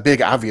 Well, the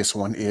big obvious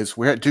one is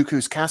we're at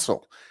Dooku's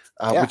castle,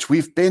 which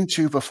we've been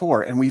to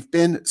before. And we've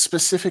been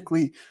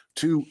specifically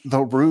to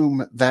the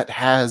room that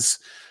has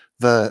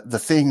the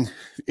thing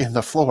in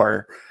the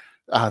floor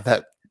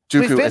that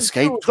Dooku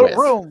escaped to the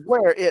room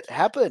where it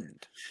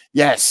happened.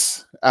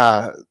 Yes.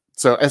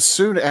 So as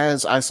soon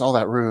as I saw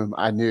that room,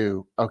 I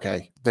knew,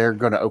 okay, they're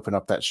going to open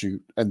up that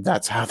chute, and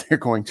that's how they're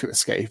going to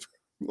escape.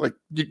 Like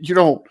you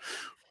don't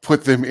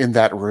put them in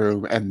that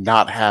room and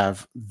not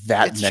have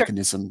that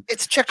mechanism.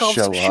 It's Chekhov's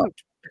show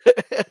chute.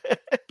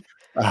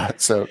 Up.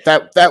 So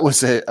that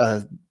was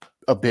a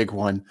big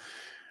one,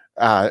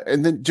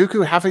 and then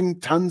Dooku having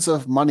tons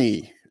of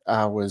money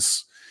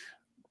was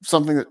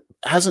something that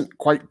hasn't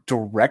quite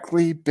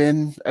directly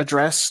been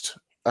addressed,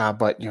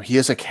 but he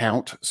is a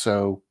count,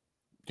 so.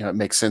 It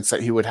makes sense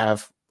that he would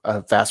have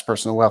a vast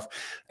personal wealth.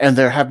 And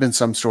there have been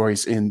some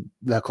stories in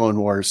the Clone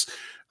Wars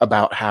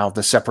about how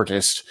the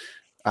Separatists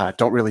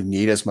don't really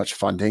need as much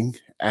funding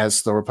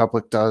as the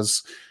Republic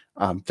does.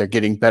 They're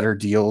getting better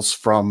deals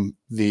from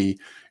the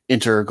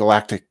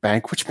Intergalactic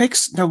Bank, which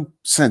makes no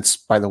sense,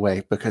 by the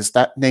way, because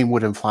that name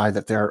would imply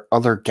that there are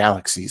other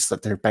galaxies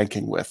that they're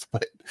banking with.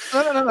 But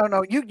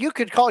no. You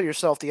could call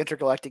yourself the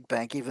Intergalactic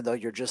Bank, even though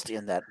you're just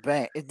in that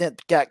bank,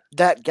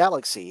 that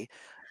galaxy.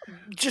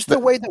 Just the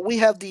way that we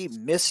have the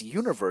Miss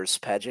Universe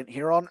pageant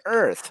here on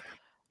Earth.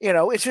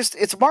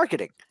 It's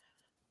marketing.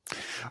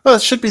 Well,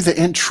 it should be the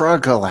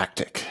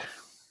intragalactic.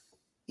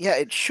 Yeah,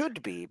 it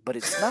should be, but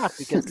it's not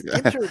because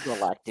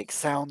intergalactic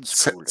sounds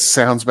cooler.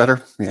 Sounds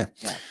better. Yeah.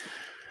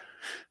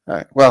 All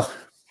right. Well,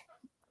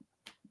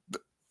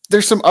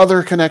 there's some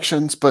other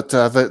connections, but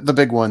the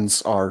big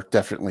ones are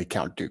definitely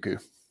Count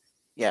Dooku.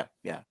 Yeah.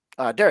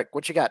 Derek,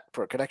 what you got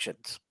for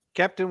connections?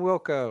 Captain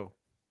Wilco.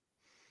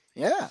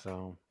 Yeah.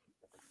 So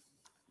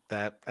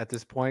that at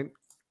this point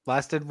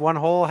lasted one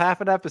whole half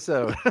an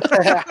episode.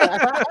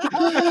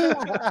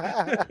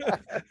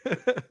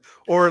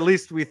 Or at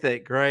least we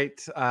think, right?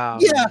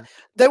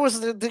 There was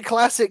the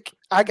classic,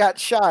 I got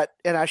shot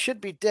and I should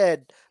be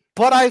dead,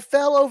 but I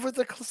fell over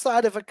the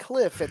side of a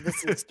cliff, and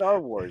this is Star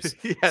Wars.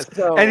 Yes.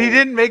 So, and he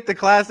didn't make the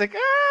classic,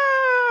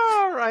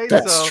 right?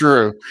 That's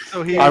true.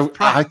 So he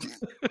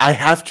I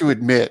have to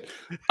admit,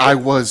 I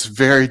was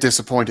very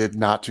disappointed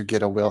not to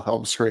get a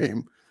Wilhelm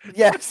scream.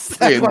 Yes,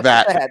 in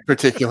that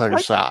particular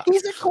shot.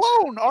 He's a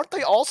clone. Aren't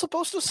they all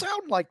supposed to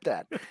sound like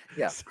that?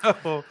 Yeah.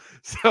 So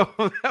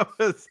that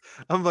was.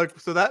 I'm like,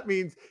 so that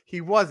means he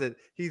wasn't.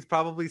 He's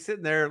probably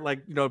sitting there,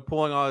 like,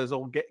 pulling on his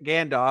old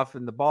Gandalf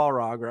and the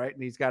Balrog, right?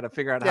 And he's got to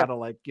figure out how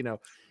to,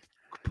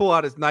 pull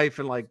out his knife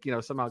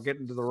and somehow get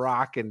into the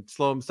rock and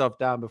slow himself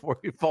down before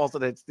he falls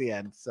and hits the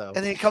end. So and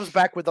then he comes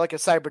back with like a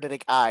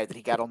cybernetic eye that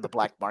he got on the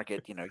black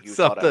market. You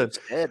thought I was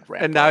dead,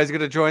 Rampart. And now he's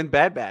going to join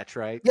Bad Batch,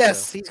 right?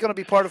 Yes, he's going to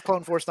be part of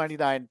Clone Force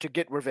 99 to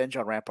get revenge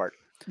on Rampart.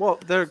 Well,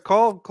 they're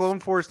called Clone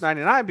Force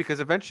 99 because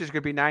eventually there's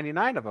going to be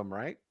 99 of them,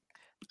 right?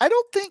 I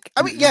don't think.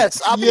 I mean,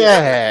 yes, obviously.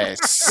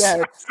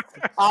 Yes,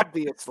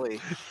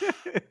 obviously.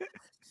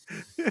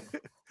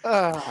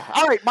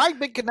 All right, my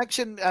big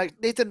connection.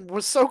 Nathan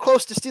was so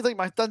close to stealing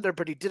my thunder,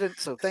 but he didn't,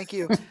 so thank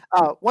you.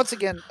 Once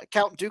again,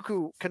 Count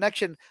Dooku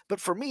connection, but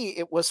for me,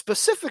 it was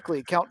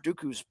specifically Count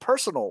Dooku's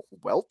personal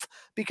wealth,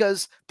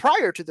 because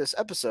prior to this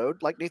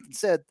episode, like Nathan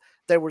said,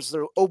 there was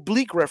the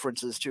oblique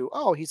references to,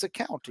 he's a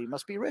count, he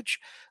must be rich.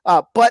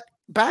 But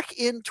back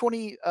in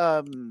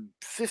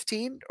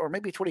 2015 or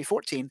maybe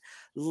 2014,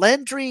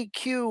 Landry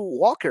Q.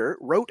 Walker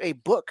wrote a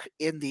book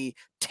in the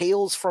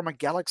Tales from a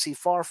Galaxy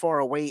Far, Far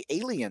Away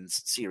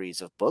Aliens series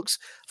of books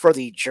for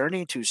the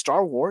Journey to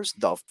Star Wars,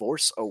 The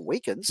Force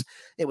Awakens.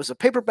 It was a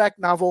paperback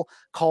novel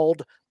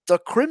called The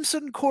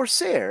Crimson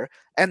Corsair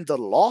and the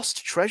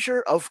Lost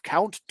Treasure of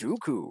Count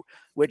Dooku,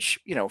 which,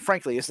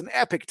 frankly, is an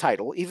epic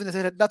title, even if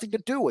it had nothing to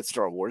do with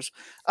Star Wars.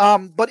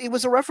 But it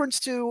was a reference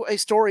to a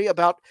story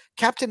about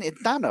Captain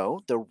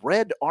Itano, the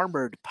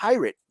red-armored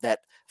pirate that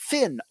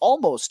Finn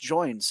almost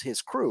joins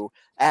his crew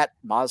at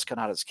Maz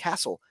Kanata's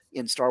castle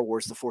in Star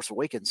Wars The Force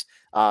Awakens.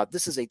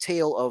 This is a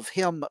tale of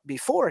him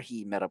before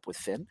he met up with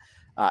Finn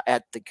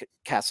at the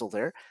castle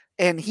there.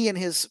 And he and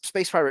his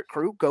space pirate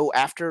crew go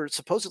after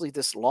supposedly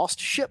this lost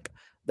ship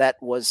that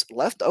was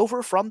left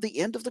over from the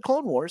end of the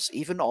Clone Wars,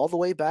 even all the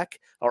way back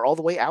or all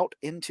the way out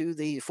into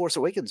the Force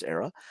Awakens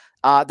era.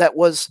 That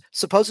was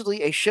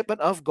supposedly a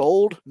shipment of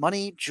gold,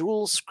 money,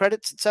 jewels,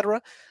 credits,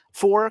 etc.,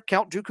 for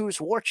Count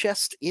Dooku's war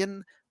chest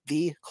in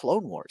the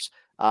Clone Wars.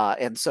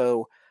 And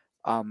so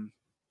I'm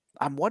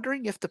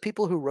wondering if the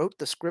people who wrote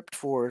the script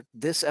for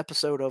this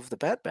episode of The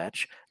Bad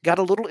Batch got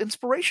a little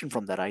inspiration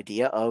from that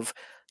idea of,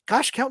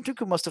 gosh, Count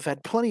Dooku must have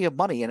had plenty of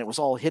money and it was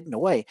all hidden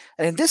away.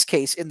 And in this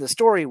case, in the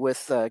story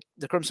with the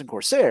Crimson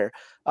Corsair,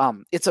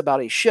 it's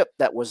about a ship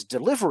that was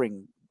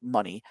delivering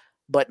money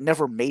but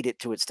never made it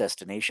to its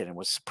destination and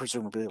was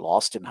presumably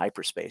lost in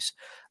hyperspace,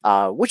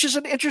 which is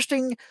an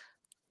interesting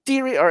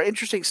theory or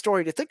interesting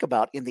story to think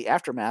about in the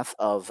aftermath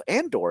of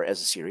Andor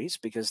as a series,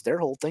 because their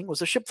whole thing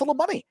was a ship full of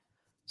money.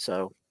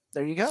 So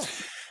there you go.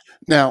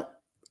 Now,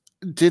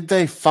 did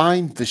they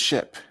find the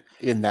ship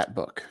in that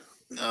book?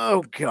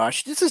 Oh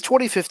gosh, this is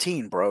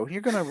 2015, bro.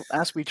 You're gonna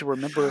ask me to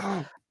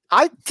remember.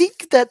 I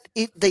think that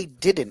they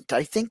didn't.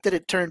 I think that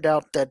it turned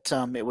out that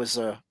it was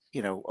a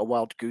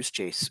wild goose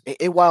chase,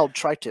 a wild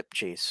tri-tip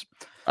chase.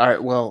 All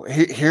right. Well,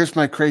 here's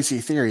my crazy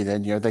theory.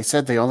 Then they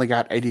said they only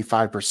got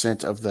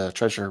 85% of the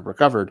treasure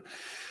recovered.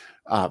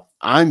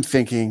 I'm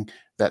thinking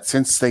that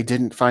since they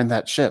didn't find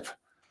that ship,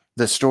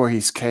 the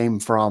stories came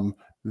from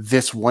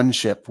this one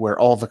ship where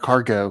all the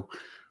cargo,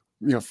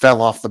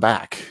 fell off the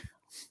back.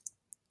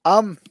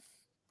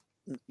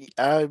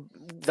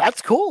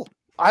 That's cool.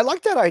 I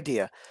like that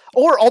idea.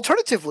 Or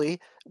alternatively,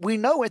 we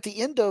know at the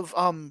end of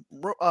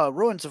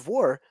Ruins of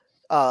War,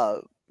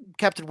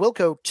 Captain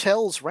Wilco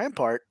tells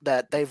Rampart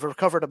that they've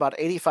recovered about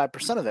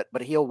 85% of it,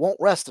 but he won't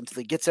rest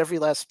until he gets every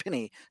last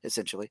penny,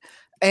 essentially.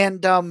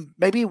 And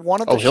maybe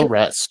one of the he'll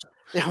rest.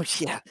 Oh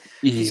yeah,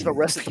 he's gonna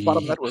rest at the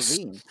bottom of that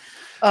ravine.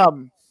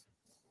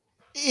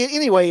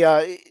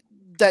 Anyway,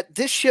 that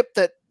this ship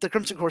that the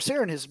Crimson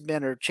Corsair and his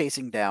men are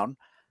chasing down,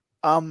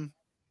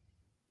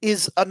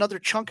 is another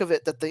chunk of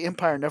it that the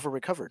Empire never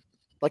recovered.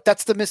 Like,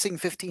 that's the missing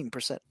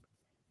 15%.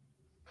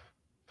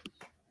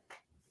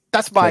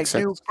 That's my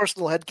new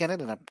personal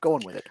headcanon, and I'm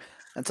going with it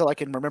until I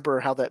can remember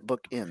how that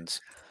book ends.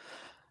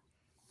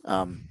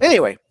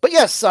 Anyway, but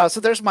yes, so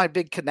there's my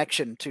big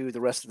connection to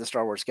the rest of the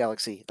Star Wars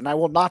galaxy, and I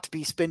will not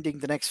be spending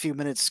the next few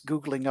minutes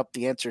Googling up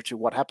the answer to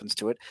what happens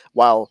to it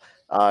while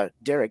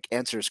Derek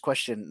answers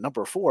question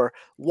number 4.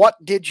 What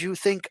did you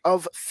think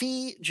of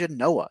Phee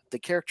Genoa, the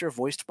character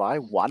voiced by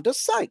Wanda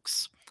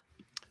Sykes?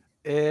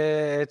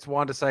 It's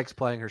Wanda Sykes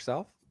playing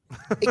herself.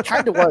 It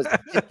kind of was.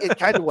 It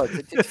kind of was.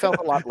 It felt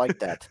a lot like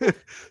that.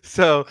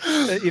 So,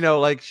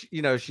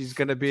 she's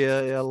going to be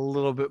a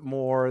little bit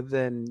more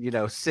than,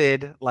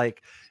 Sid.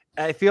 Like,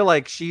 I feel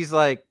like she's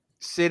like,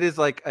 Sid is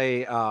like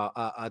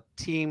a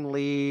team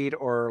lead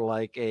or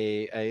like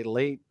a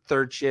late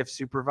third shift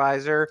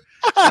supervisor.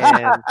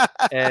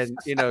 And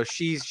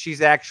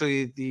she's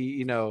actually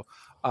the,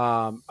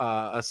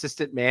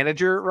 assistant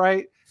manager,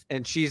 right?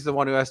 And she's the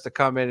one who has to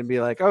come in and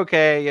be like,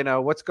 okay,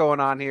 what's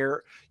going on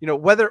here?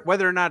 Whether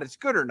or not it's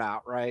good or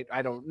not, right?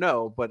 I don't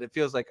know, but it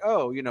feels like,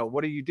 oh,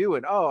 what are you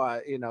doing?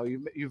 Oh,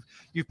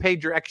 you've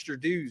paid your extra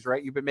dues,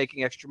 right? You've been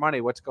making extra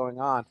money. What's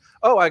going on?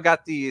 Oh, I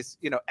got these,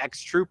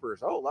 ex-troopers.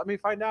 Oh, let me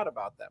find out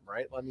about them,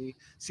 right? Let me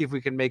see if we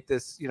can make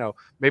this,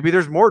 maybe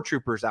there's more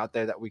troopers out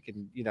there that we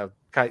can,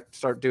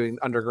 start doing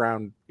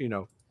underground,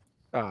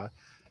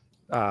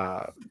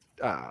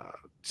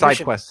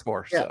 side quests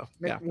for. Yeah. So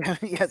yeah.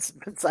 Yes,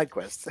 side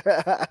quests.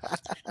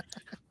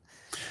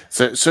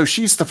 So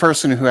she's the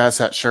person who has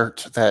that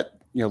shirt that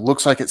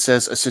looks like it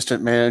says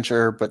assistant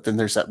manager, but then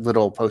there's that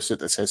little post-it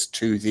that says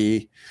to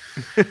the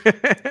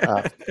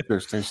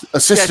there's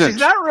assistant. Yeah, she's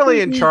not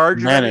really in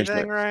charge manager. of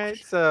anything, right?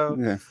 So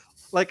yeah.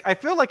 Like, I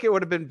feel like it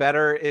would have been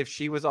better if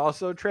she was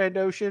also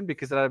Trandoshan,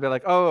 because then I'd be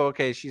like, oh,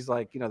 okay, she's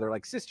like, they're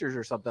like sisters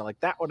or something. Like,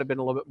 that would have been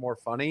a little bit more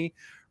funny,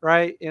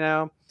 right?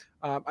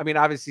 I mean,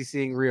 obviously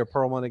seeing Rhea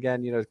Perlman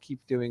again,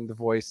 keep doing the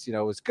voice,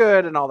 was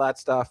good and all that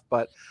stuff,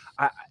 but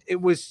it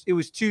was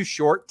too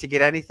short to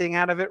get anything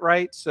out of it,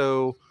 right?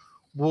 So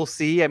we'll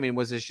see. I mean,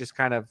 was this just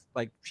kind of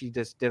like she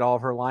just did all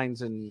of her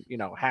lines in,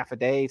 half a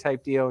day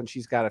type deal, and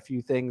she's got a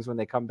few things when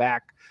they come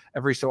back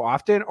every so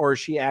often, or is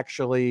she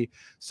actually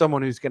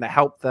someone who's going to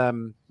help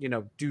them,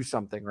 do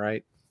something,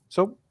 right?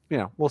 So,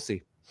 we'll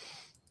see.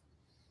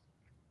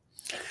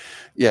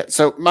 Yeah.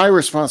 So my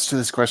response to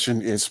this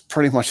question is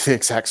pretty much the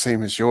exact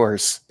same as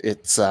yours.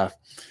 It's,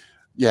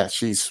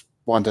 she's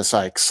Wanda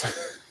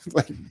Sykes.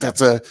 Like,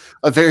 that's a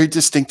very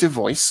distinctive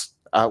voice,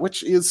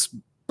 which is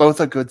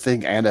both a good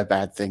thing and a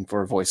bad thing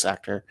for a voice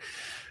actor.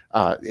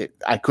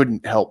 I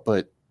couldn't help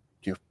but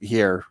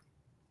hear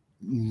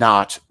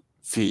not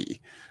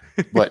Phee,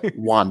 but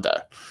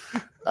Wanda.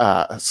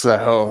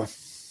 So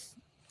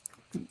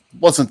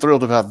wasn't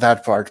thrilled about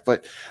that part,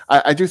 but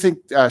I do think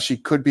she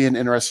could be an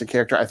interesting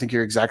character. I think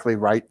you're exactly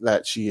right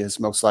that she is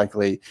most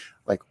likely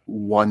like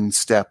one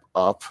step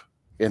up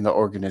in the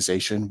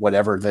organization,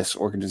 whatever this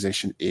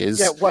organization is.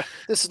 Yeah, what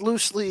this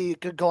loosely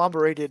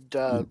conglomerated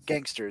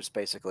gangsters,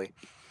 basically.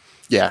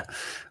 Yeah.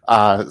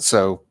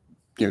 So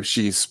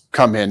she's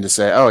come in to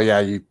say, oh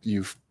yeah,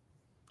 you've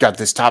got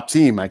this top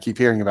team. I keep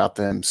hearing about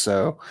them.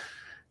 So,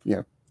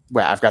 well,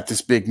 I've got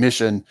this big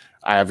mission.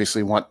 I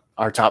obviously want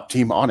our top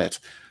team on it.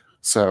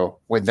 So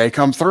when they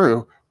come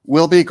through,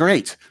 we'll be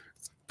great,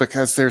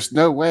 because there's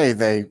no way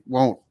they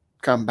won't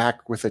come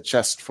back with a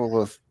chest full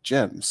of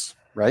gems,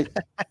 right?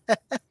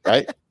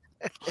 Right?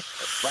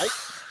 Right?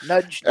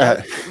 Nudge,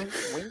 nudge wink,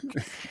 wink.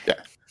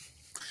 Yeah.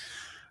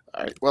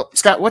 All right. Well,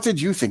 Scott, what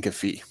did you think of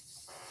Fee?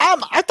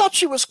 I thought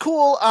she was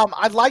cool.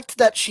 I liked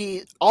that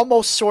she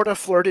almost sort of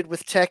flirted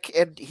with Tech,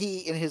 and he,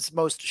 in his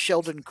most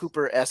Sheldon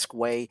Cooper-esque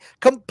way,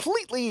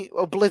 completely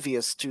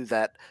oblivious to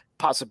that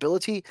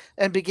possibility,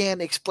 and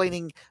began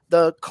explaining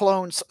the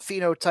clone's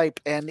phenotype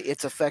and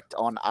its effect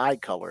on eye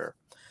color.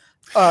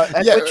 When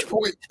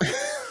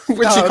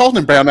she called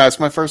him brown eyes,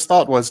 my first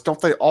thought was,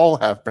 don't they all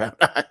have brown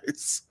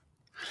eyes?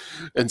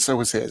 And so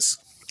was his.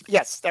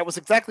 Yes, that was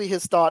exactly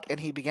his thought, and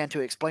he began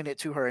to explain it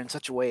to her in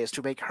such a way as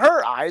to make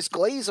her eyes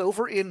glaze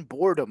over in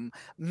boredom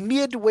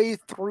midway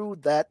through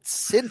that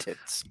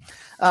sentence.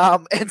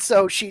 And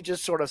so she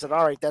just sort of said,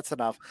 all right, that's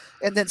enough,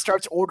 and then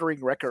starts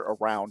ordering Wrecker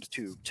around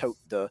to tote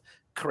the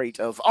crate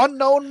of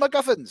unknown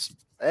MacGuffins,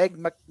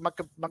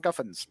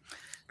 MacGuffins.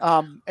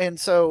 And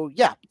so,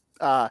 yeah,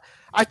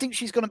 I think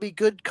she's going to be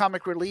good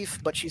comic relief,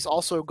 but she's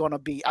also going to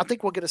be, I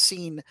think we'll get a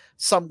scene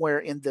somewhere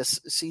in this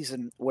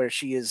season where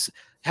she is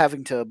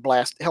having to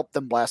help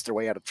them blast their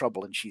way out of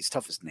trouble, and she's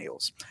tough as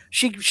nails.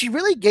 She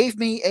really gave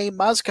me a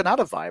Maz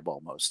Kanata vibe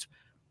almost.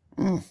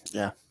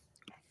 Yeah.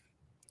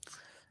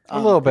 A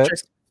little bit.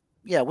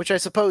 Which I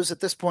suppose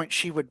at this point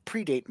she would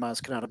predate Maz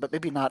Kanata, but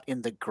maybe not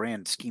in the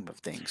grand scheme of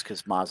things,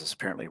 because Maz is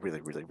apparently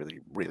really, really, really,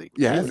 really.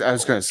 Yeah, really I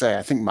was going to say,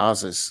 I think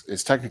Maz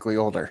is technically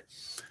older.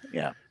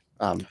 Yeah.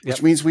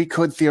 Which means we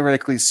could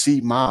theoretically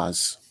see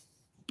Maz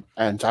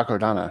and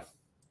Takodana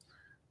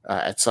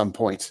at some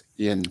point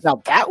in.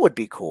 Now that would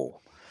be cool.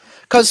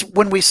 Because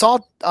when we saw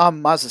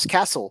Maz's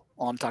castle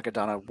on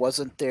Takodana,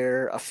 wasn't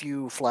there a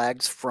few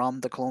flags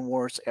from the Clone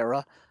Wars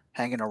era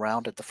hanging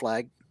around at the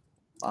flag?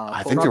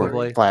 I think there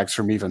were flags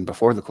from even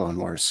before the Clone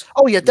Wars.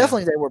 Oh, yeah,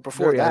 definitely they were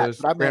before that. Those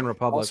Grand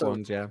Republic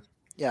ones, yeah.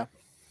 Yeah.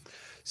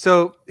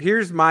 So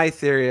here's my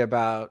theory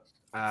about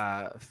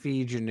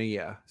Fee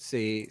Jania.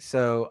 See,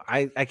 so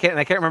I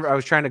can't remember. I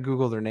was trying to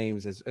Google their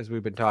names as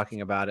we've been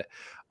talking about it.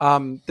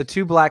 The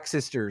two black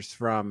sisters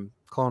from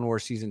Clone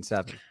Wars season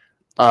 7.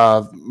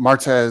 The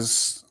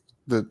Martez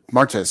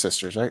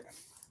sisters, right?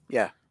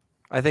 Yeah.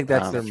 I think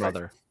that's their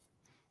mother. Right.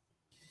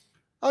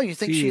 Oh, you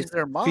think she's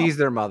their mom? Fee's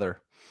their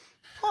mother.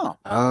 Huh.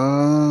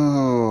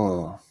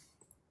 Oh.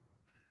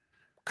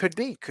 Could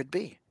be.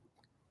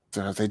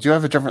 So they do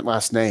have a different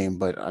last name,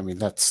 but I mean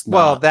that's not,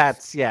 well,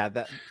 that's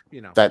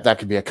that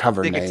could be a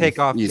cover name. They could take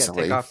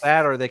off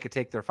that, or they could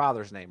take their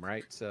father's name,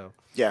 right? So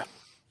yeah.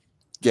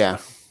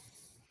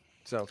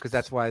 So because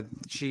that's why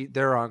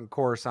they're on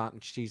Coruscant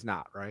and she's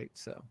not, right?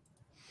 So,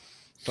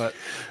 but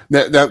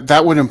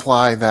that would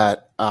imply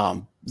that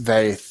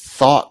they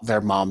thought their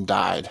mom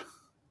died,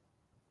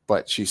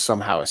 but she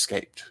somehow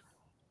escaped.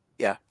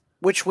 Yeah,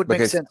 which would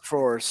make sense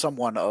for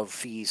someone of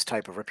Fee's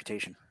type of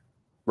reputation.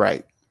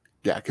 Right.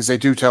 Yeah, because they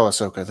do tell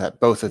Ahsoka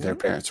that both of their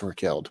parents were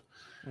killed.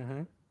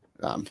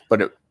 Mm-hmm.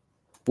 But it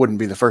wouldn't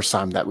be the first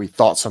time that we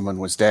thought someone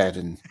was dead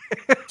and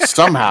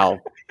somehow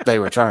they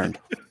returned.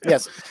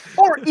 Yes.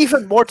 Or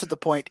even more to the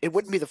point, it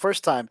wouldn't be the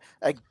first time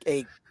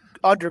a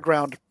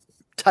underworld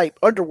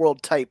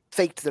type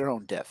faked their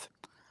own death.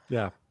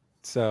 Yeah.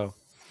 So,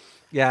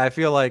 yeah, I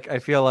feel like,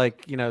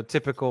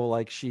 typical,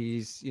 like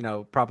she's,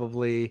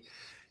 probably,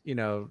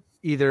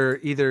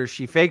 either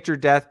she faked her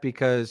death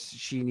because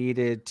she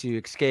needed to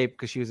escape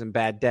because she was in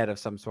bad debt of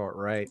some sort,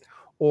 right?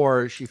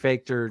 Or she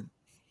faked her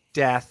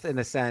death in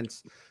a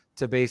sense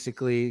to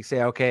basically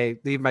say, okay,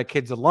 leave my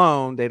kids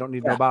alone. They don't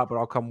need to know about it, but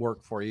I'll come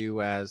work for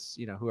you as,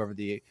 whoever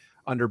the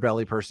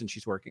underbelly person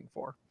she's working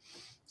for.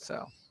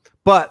 So,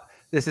 but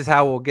this is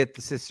how we'll get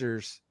the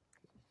sisters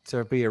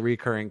to be a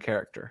recurring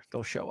character.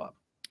 They'll show up.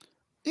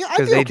 Yeah,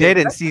 because they did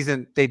in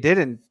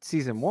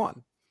season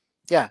 1.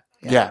 Yeah.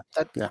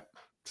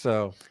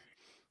 So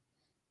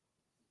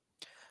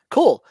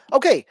cool.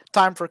 Okay,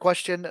 time for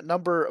question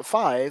number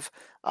 5.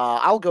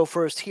 I'll go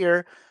first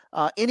here.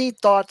 Any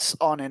thoughts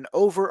on an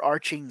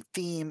overarching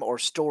theme or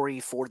story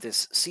for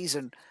this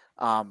season?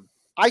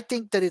 I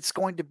think that it's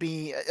going to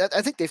be,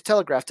 I think they've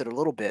telegraphed it a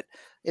little bit.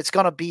 It's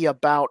going to be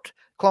about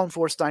Clone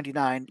Force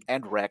 99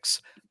 and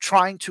Rex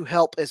trying to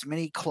help as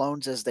many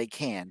clones as they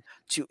can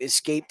to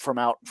escape from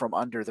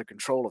under the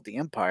control of the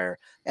Empire,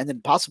 and then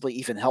possibly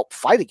even help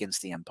fight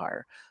against the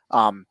Empire.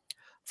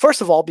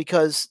 First of all,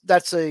 because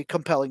that's a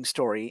compelling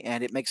story,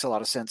 and it makes a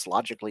lot of sense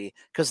logically,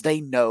 because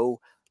they know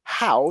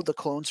how the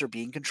clones are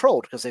being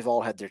controlled, because they've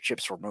all had their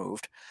chips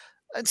removed.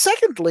 And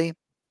secondly,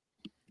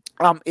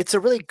 it's a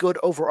really good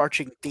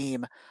overarching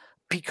theme,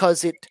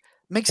 because it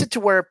makes it to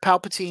where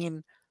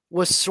Palpatine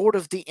was sort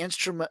of the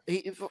instrument,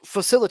 he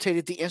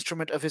facilitated the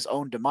instrument of his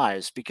own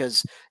demise,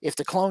 because if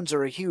the clones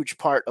are a huge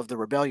part of the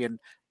rebellion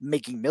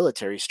making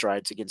military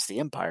strides against the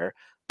Empire,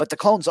 but the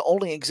clones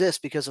only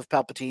exist because of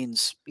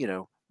Palpatine's,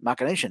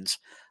 machinations,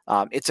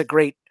 it's a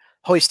great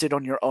hoisted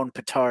on your own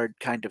petard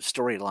kind of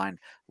storyline,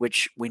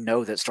 which we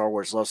know that Star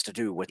Wars loves to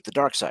do with the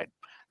dark side,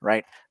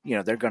 right?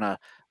 They're gonna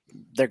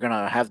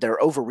have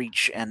their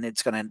overreach, and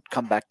it's gonna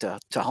come back to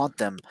haunt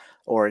them.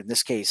 Or in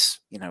this case,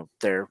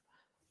 their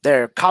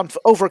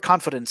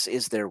overconfidence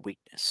is their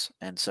weakness,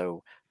 and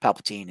so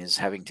Palpatine is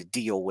having to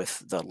deal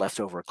with the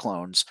leftover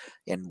clones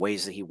in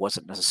ways that he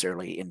wasn't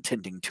necessarily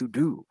intending to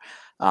do.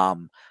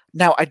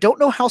 Now, I don't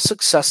know how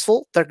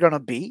successful they're going to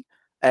be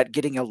at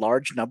getting a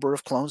large number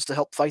of clones to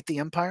help fight the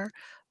Empire,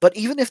 but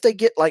even if they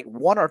get like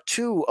one or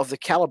two of the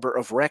caliber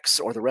of Rex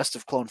or the rest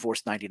of Clone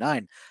Force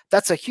 99,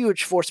 that's a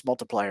huge force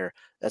multiplier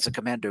as a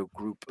commando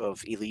group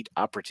of elite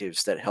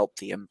operatives that help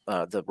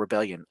the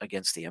rebellion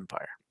against the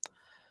Empire.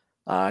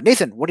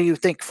 Nathan, what do you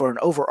think for an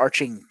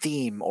overarching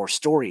theme or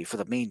story for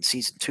the main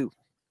season 2? All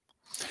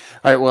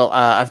right. Well,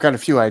 I've got a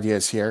few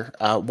ideas here.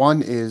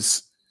 One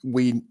is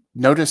we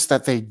noticed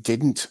that they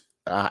didn't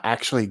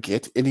actually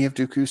get any of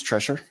Dooku's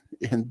treasure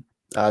in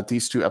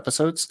these 2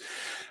 episodes.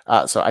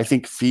 So I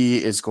think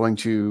Phee is going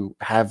to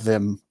have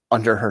them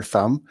under her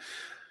thumb.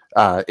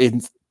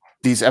 In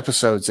these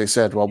episodes, they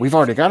said, well, we've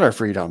already got our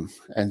freedom.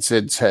 And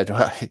Sid said,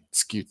 well,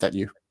 it's cute that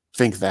you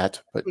think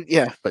that,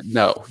 but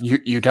no,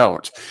 you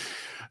don't.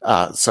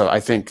 So I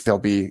think they'll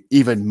be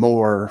even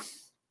more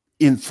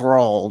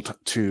enthralled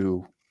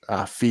to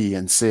Phee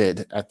and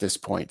Sid at this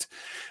point.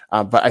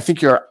 But I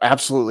think you're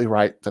absolutely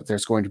right that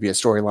there's going to be a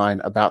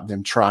storyline about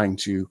them trying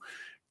to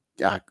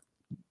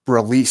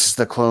release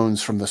the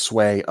clones from the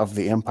sway of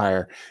the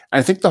Empire. And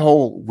I think the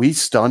whole "we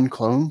stun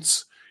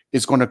clones"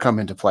 is going to come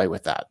into play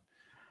with that.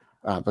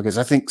 Because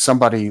I think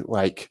somebody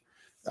like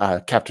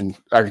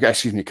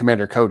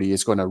Commander Cody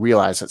is going to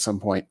realize at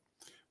some point,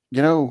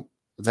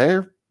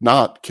 they're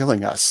not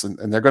killing us,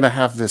 and they're going to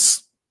have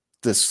this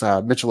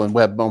Mitchell and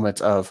Webb moment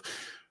of,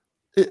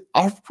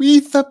 are we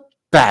the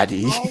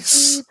baddies? Are we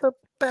the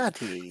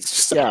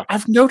baddies?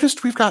 I've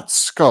noticed we've got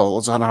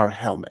skulls on our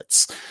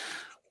helmets.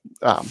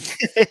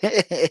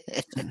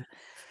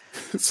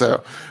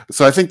 So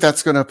I think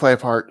that's going to play a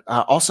part.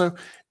 Also,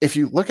 if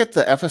you look at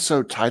the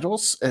episode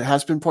titles, it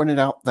has been pointed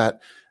out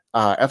that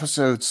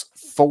episodes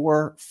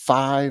 4,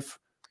 5,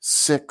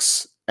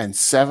 6, and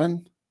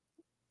 7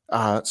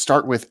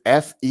 start with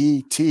F,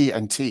 E, T,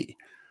 and T.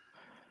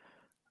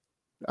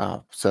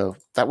 So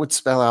that would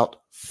spell out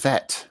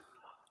Fett.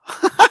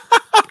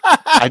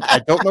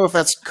 I don't know if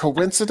that's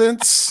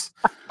coincidence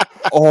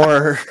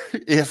or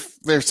if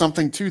there's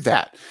something to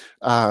that.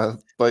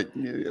 But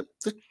it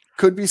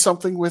could be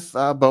something with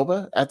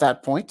Boba at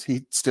that point.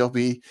 He'd still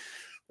be,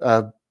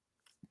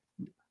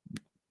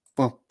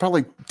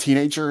 probably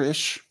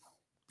teenager-ish,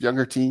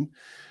 younger teen.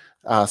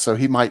 So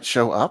he might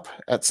show up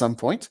at some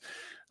point.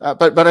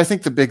 But I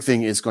think the big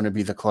thing is going to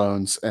be the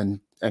clones and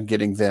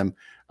getting them,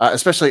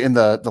 especially in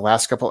the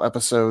last couple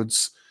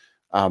episodes,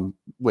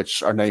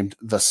 which are named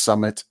The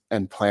Summit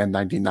and Plan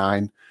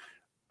 99.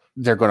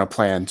 They're going to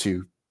plan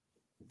to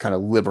kind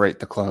of liberate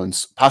the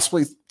clones,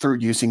 possibly through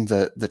using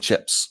the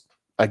chips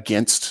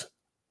against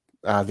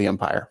the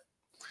Empire.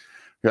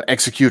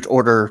 Execute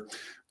Order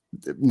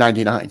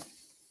 99.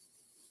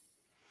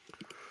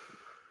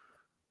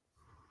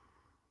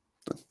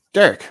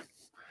 Derek.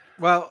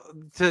 Well,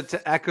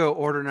 to echo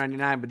Order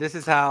 99, but this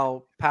is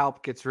how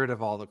Palp gets rid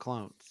of all the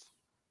clones,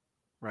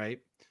 right?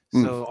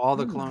 So all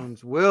the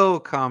clones will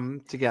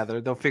come together.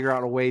 They'll figure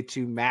out a way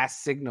to mass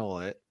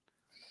signal it,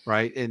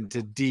 right? And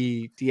to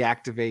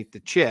deactivate the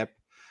chip.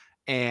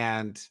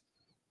 And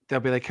they'll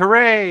be like,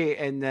 hooray!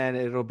 And then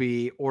it'll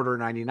be Order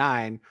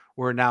 99,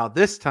 where now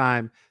this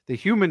time the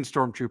human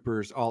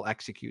stormtroopers all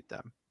execute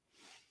them.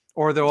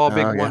 Or they'll all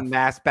make one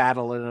mass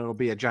battle and it'll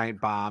be a giant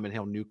bomb and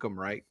he'll nuke them,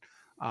 right?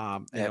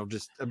 And it'll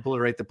just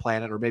obliterate the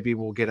planet. Or maybe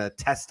we'll get a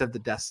test of the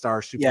Death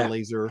Star super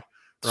laser.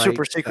 Right?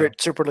 Super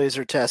secret super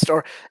laser test,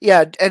 or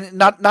and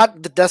not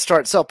the Death Star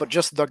itself, but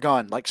just the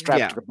gun, like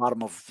strapped to the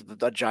bottom of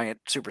the giant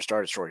super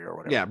star destroyer or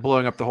whatever. Yeah,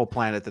 blowing up the whole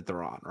planet that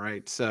they're on,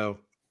 right? So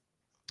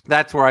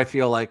that's where I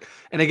feel like,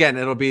 and again,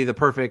 it'll be the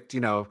perfect,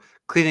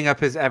 cleaning up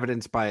his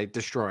evidence by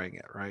destroying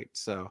it, right?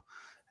 So,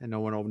 and no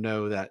one will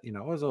know that, it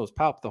was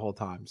Palp the whole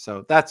time.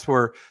 So that's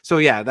where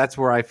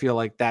I feel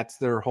like that's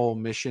their whole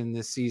mission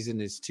this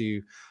season is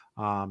to,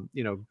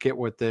 get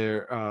what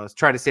they're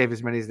try to save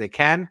as many as they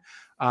can.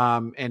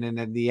 And then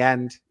in the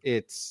end,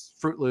 it's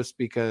fruitless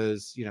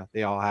because,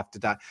 they all have to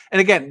die. And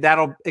again,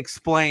 that'll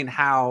explain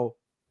how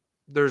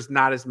there's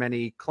not as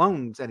many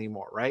clones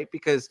anymore, right?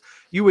 Because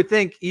you would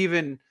think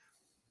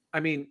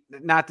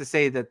not to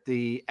say that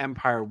the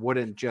Empire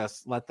wouldn't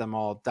just let them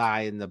all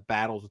die in the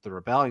battles with the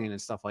rebellion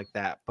and stuff like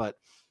that. But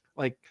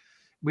like,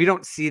 we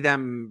don't see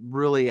them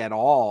really at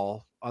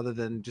all other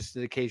than just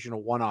an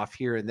occasional one-off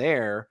here and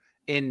there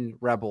in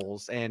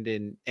Rebels and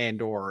in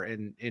Andor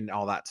and in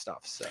all that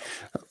stuff. So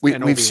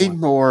we've seen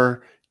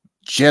more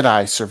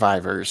Jedi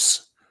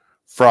survivors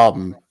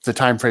from the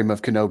time frame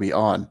of Kenobi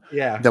on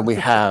than we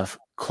have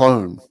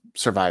clone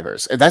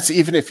survivors. And that's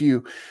even if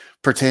you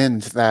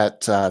pretend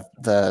that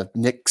the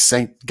Nick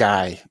Saint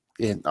guy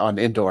on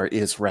Endor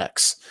is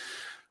Rex.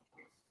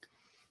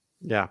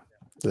 Yeah.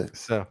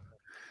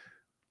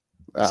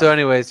 So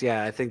anyways,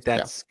 yeah, I think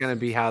that's going to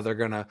be how they're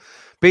going to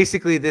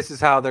basically, this is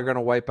how they're going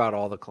to wipe out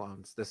all the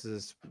clones. This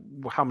is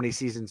how many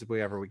seasons we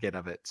get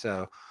of it.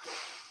 So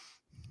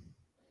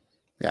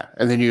yeah,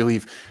 and then you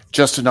leave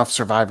just enough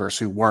survivors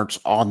who weren't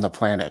on the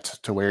planet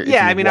to where.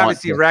 Yeah, I mean,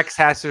 obviously Rex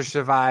has to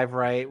survive,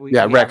 right?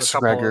 Rex,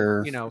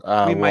 Gregor, we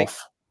Wolf. might.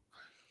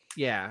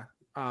 Yeah,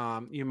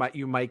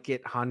 you might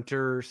get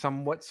Hunter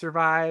somewhat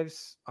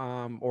survives,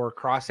 or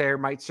Crosshair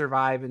might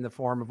survive in the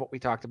form of what we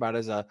talked about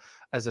as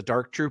a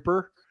Dark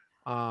Trooper,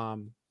 but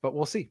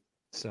we'll see.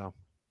 So,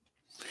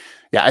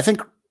 yeah, I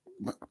think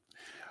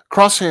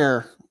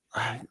Crosshair.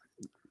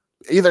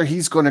 Either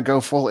he's going to go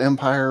full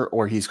Empire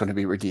or he's going to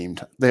be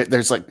redeemed.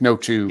 There's like no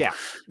two. Yeah.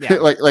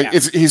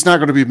 He's not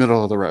going to be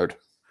middle of the road.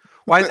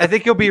 Well, I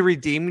think he'll be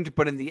redeemed,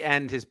 but in the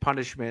end, his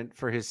punishment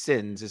for his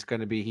sins is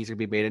going to be he's going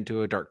to be made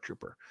into a Dark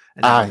Trooper,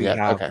 and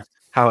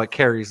how it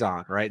carries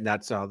on, right? And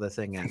that's how the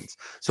thing ends.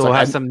 So we'll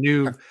have some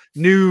new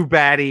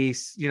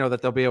baddies,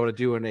 that they'll be able to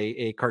do in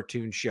a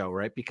cartoon show,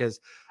 right? Because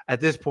at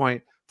this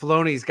point,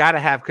 Filoni's got to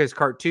have his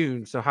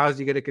cartoon. So how is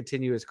he going to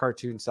continue his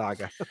cartoon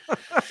saga?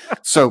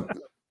 So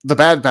the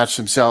Bad Batch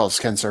themselves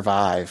can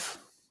survive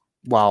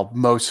while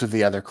most of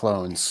the other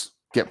clones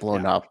get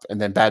blown up, and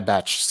then Bad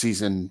Batch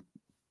season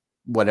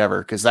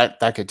whatever, because that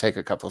could take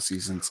a couple of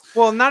seasons.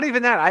 Well, not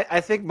even that.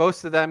 I think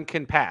most of them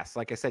can pass.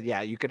 Like I said,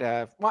 yeah, you could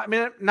have. Well, I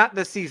mean, not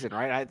this season,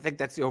 right? I think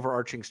that's the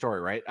overarching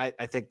story, right?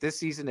 I think this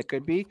season it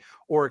could be,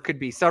 or it could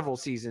be several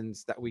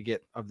seasons that we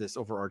get of this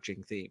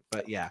overarching theme.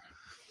 But yeah,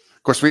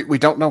 of course, we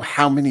don't know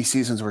how many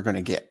seasons we're going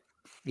to get.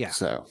 Yeah,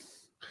 so.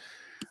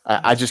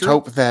 I just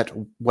hope that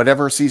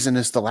whatever season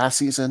is the last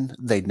season,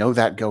 they know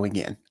that going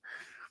in.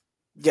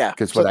 Yeah,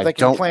 because so they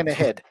can plan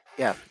ahead.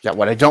 Yeah,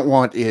 what I don't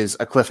want is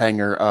a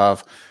cliffhanger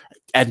of,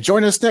 and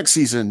join us next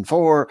season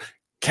for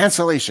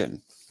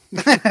cancellation.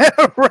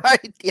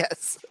 Right?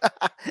 Yes,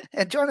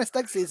 and join us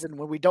next season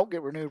when we don't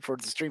get renewed for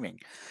the streaming.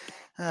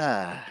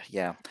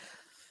 Yeah.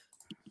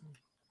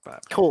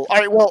 Cool. All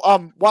right.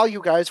 Well, while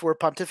you guys were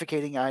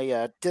pontificating,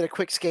 I did a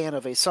quick scan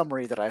of a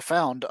summary that I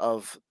found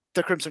of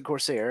the Crimson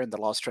Corsair and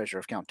the Lost Treasure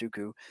of Count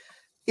Dooku.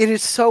 It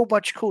is so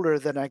much cooler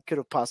than I could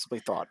have possibly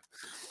thought.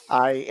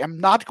 I am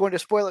not going to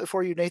spoil it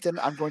for you, Nathan.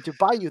 I'm going to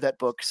buy you that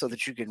book so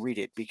that you can read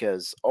it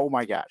because, oh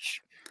my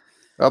gosh.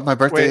 Well, my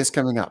birthday is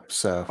coming up,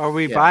 so. Are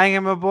we buying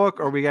him a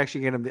book or are we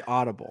actually getting him the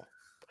Audible?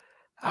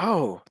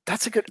 Oh,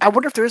 that's a good. I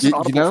wonder if there is an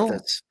Audible for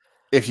this.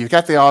 If you've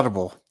got the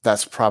Audible,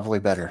 that's probably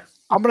better.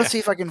 I'm going to see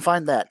if I can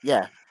find that.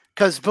 Yeah.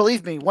 Because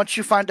believe me, once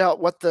you find out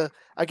what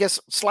I guess,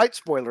 slight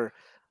spoiler,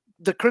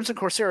 the Crimson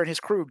Corsair and his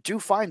crew do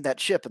find that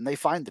ship and they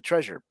find the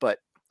treasure, but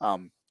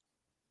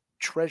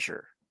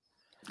treasure.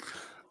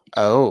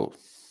 Oh.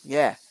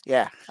 Yeah.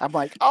 I'm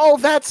like, oh,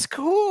 that's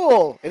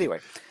cool. Anyway.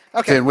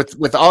 Okay. And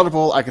with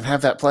Audible, I can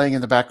have that playing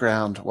in the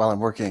background while I'm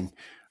working.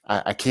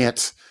 I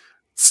can't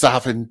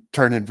stop and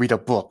turn and read a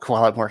book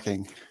while I'm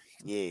working.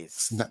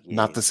 Yes. It's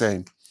not the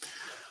same.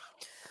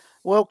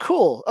 Well,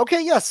 cool.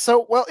 Okay, yes.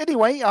 So, well,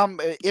 anyway,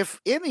 if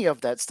any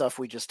of that stuff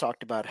we just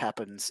talked about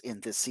happens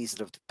in this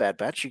season of Bad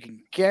Batch, you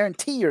can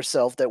guarantee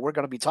yourself that we're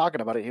going to be talking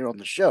about it here on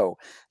the show.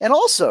 And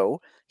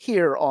also,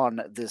 here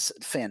on this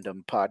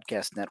Fandom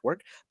Podcast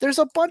Network, there's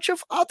a bunch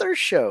of other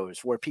shows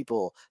where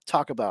people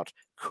talk about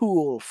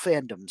cool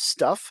fandom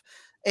stuff.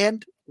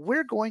 And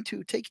we're going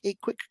to take a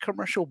quick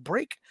commercial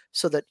break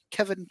so that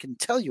Kevin can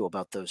tell you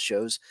about those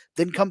shows,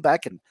 then come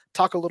back and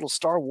talk a little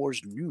Star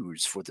Wars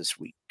news for this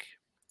week.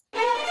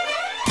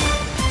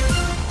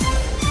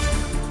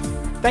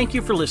 Thank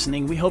you for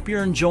listening. We hope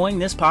you're enjoying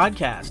this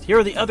podcast. Here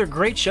are the other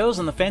great shows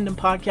on the Fandom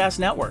Podcast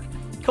Network.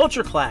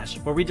 Culture Clash,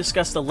 where we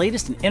discuss the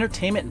latest in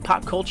entertainment and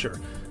pop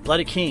culture.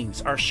 Blooded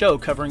Kings, our show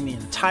covering the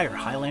entire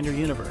Highlander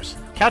universe.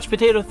 Couch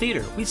Potato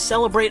Theater, we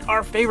celebrate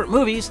our favorite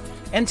movies.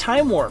 And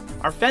Time Warp,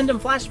 our fandom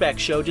flashback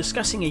show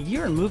discussing a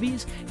year in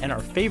movies and our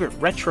favorite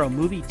retro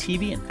movie,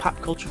 TV, and pop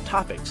culture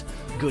topics.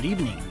 Good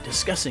Evening,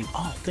 discussing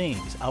all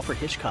things Alfred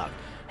Hitchcock.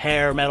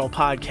 Hair Metal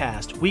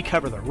Podcast, we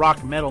cover the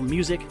rock metal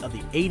music of the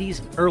 80s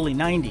and early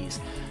 90s.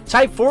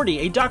 Type 40,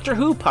 a Doctor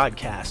Who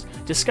podcast,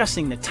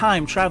 discussing the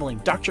time-traveling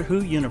Doctor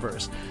Who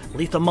universe.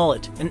 Lethal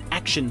Mullet, an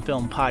action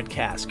film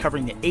podcast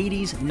covering the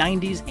 80s,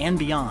 90s, and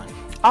beyond.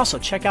 Also,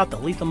 check out the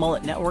Lethal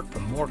Mullet Network for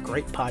more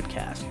great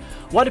podcasts.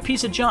 What a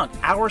Piece of Junk,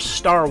 our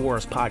Star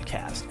Wars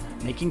podcast.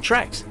 Making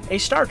Treks, a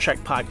Star Trek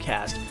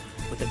podcast,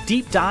 with a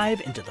deep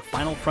dive into the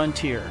final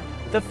frontier.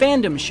 The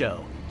Fandom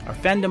Show, our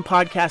Fandom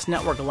Podcast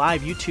Network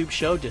live YouTube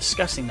show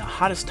discussing the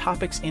hottest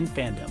topics in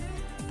fandom.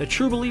 The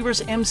True Believers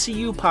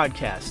MCU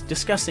podcast,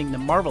 discussing the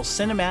Marvel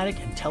Cinematic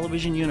and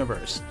Television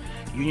Universe.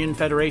 Union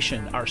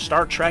Federation, our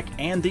Star Trek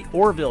and the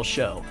Orville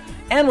show.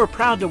 And we're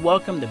proud to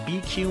welcome the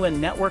BQN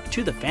Network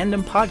to the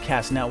Fandom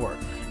Podcast Network.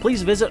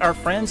 Please visit our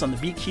friends on the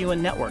BQN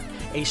Network,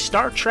 a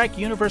Star Trek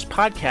Universe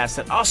podcast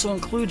that also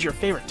includes your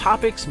favorite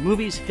topics,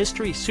 movies,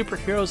 history,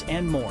 superheroes,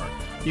 and more.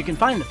 You can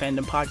find the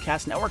Fandom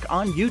Podcast Network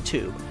on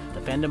YouTube. The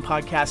Fandom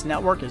Podcast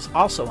Network is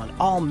also on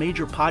all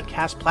major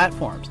podcast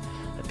platforms.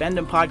 The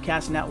Fandom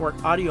Podcast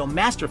Network audio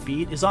master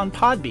feed is on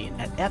Podbean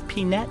at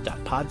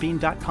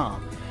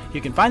fpnet.podbean.com.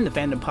 You can find the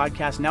Fandom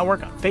Podcast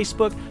Network on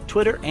Facebook,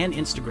 Twitter, and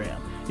Instagram.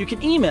 You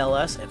can email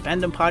us at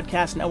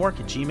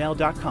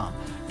fandompodcastnetwork@gmail.com.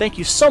 Thank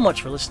you so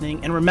much for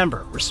listening, and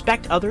remember,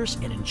 respect others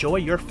and enjoy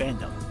your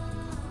fandom.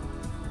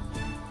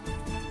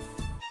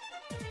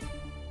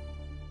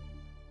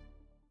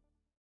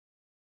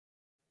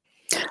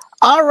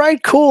 All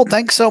right, cool.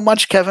 Thanks so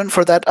much, Kevin,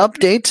 for that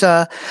update.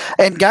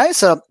 And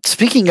guys,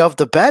 speaking of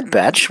the Bad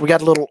Batch, we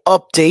got a little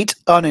update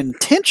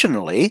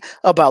unintentionally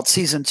about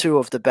Season 2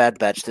 of the Bad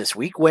Batch this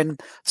week when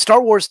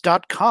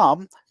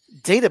StarWars.com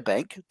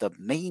Databank, the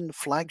main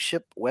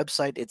flagship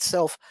website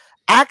itself,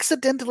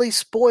 accidentally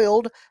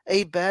spoiled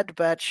a Bad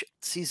Batch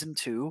Season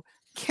 2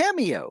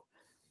 cameo.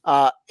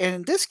 And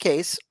in this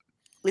case,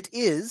 it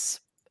is...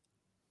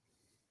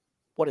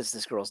 What is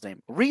this girl's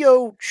name?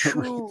 Rio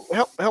Chu.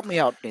 help me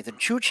out, Nathan.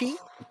 Chuchi?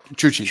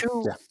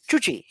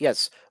 Chuchi,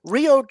 yes.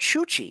 Rio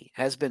Chuchi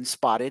has been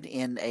spotted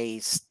in a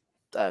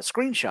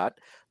screenshot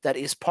that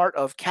is part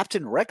of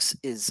Captain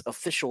Rex's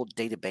official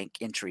databank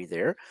entry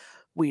there.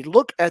 We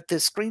look at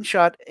this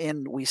screenshot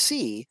and we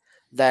see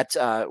that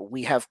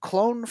we have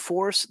Clone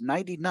Force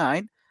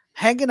 99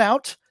 hanging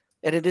out,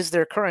 and it is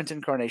their current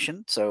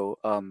incarnation. So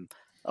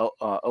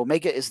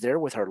Omega is there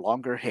with her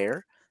longer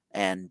hair,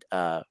 and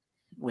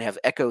we have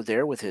Echo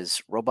there with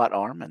his robot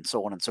arm, and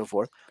so on and so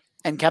forth,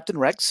 and Captain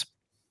Rex.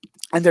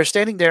 And they're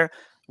standing there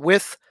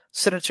with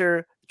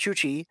Senator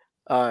Chuchi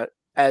at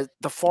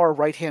the far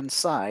right-hand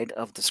side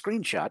of the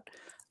screenshot.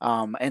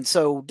 And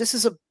so this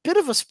is a bit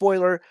of a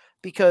spoiler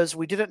because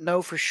we didn't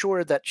know for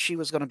sure that she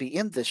was going to be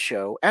in this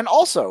show. And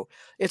also,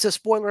 it's a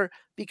spoiler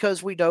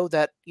because we know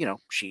that,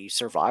 she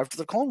survived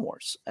the Clone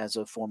Wars as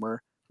a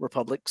former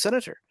Republic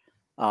senator.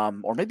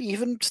 Or maybe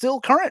even still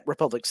current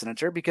Republic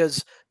senator,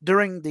 because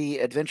during the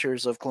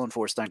adventures of Clone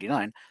Force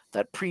 99,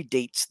 that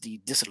predates the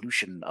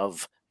dissolution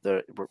of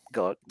the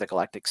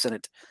Galactic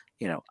Senate.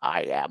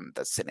 I am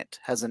the Senate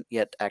hasn't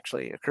yet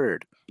actually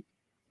occurred.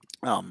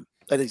 At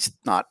least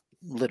not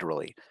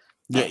literally.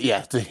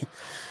 Yeah.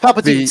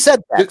 Palpatine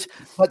said that,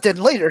 but then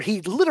later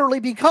he literally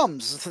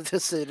becomes the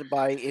Senate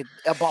by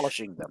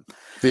abolishing them.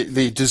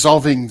 The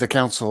dissolving the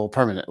council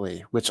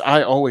permanently, which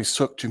I always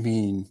took to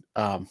mean...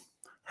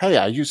 hey,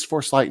 I used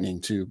Force Lightning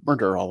to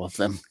murder all of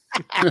them.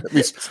 At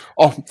least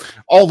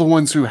all the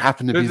ones who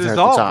happen to be there at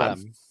the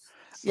time. Them.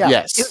 Yeah,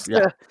 yes.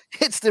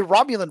 It's the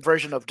Romulan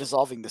version of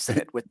dissolving the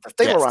Senate with the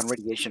Thalaron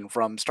radiation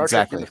from Star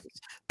Trek.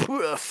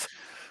 Poof.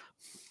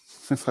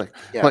 It's like,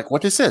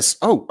 what is this?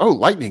 Oh,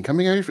 lightning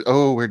coming out.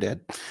 Oh, we're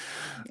dead.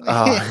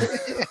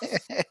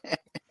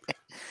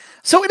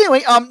 So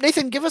anyway,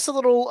 Nathan, give us a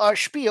little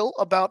spiel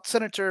about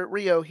Senator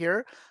Rio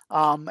here,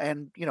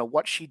 and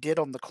what she did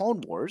on the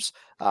Clone Wars,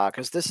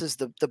 because this is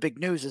the big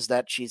news is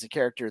that she's a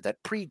character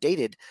that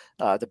predated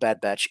the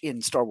Bad Batch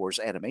in Star Wars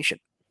animation.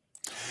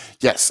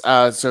 Yes,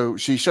 so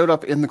she showed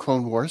up in the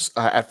Clone Wars.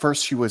 At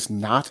first, she was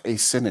not a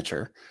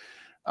senator,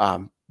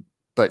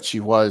 but she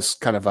was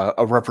kind of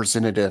a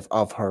representative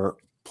of her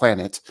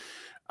planet.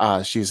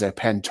 She's a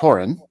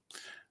Pantoran,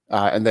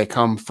 and they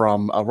come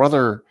from a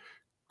rather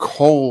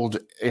cold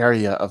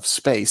area of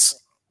space,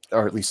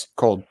 or at least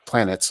cold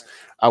planets.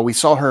 We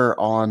saw her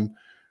on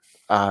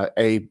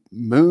a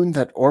moon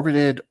that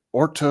orbited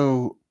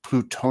Orto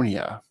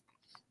Plutonia,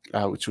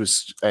 which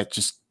was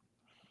just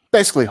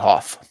basically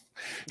Hoth.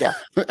 Yeah,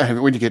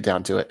 when you get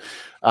down to it.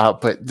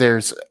 But there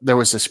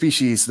was a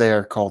species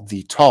there called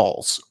the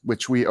Talls,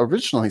 which we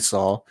originally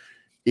saw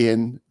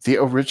in the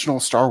original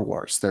Star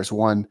Wars. There's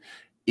one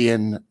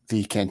in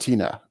the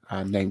Cantina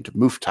named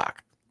Muftak.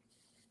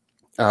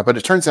 But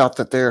it turns out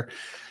that they're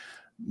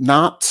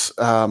not...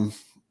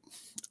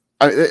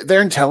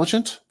 they're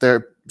intelligent,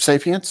 they're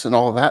sapients and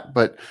all of that,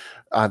 but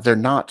they're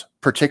not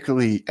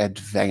particularly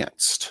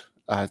advanced.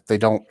 They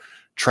don't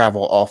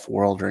travel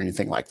off-world or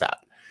anything like that.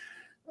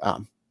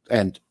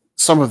 And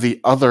some of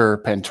the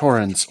other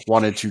Pantorans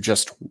wanted to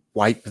just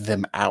wipe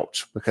them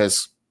out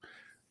because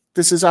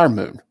this is our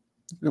moon.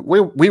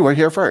 We were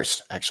here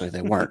first. Actually,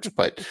 they weren't.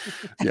 But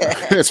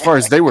as far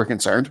as they were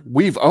concerned,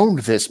 we've owned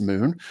this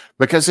moon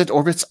because it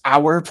orbits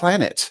our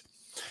planet.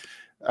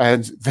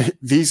 And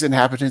these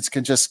inhabitants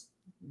can just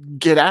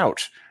get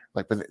out.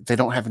 But they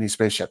don't have any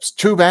spaceships.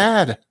 Too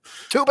bad.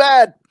 Too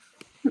bad.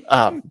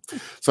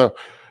 So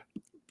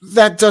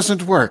that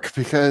doesn't work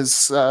because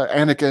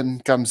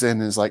Anakin comes in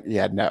and is like,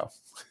 yeah, no,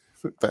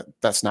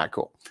 that's not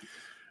cool.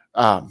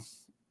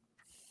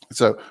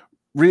 So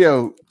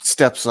Rio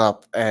steps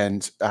up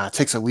and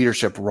takes a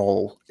leadership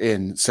role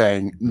in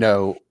saying,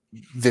 no,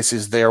 this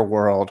is their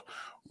world.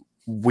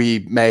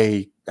 We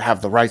may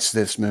have the rights to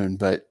this moon,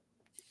 but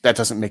that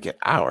doesn't make it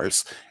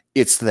ours.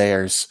 It's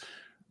theirs.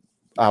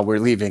 We're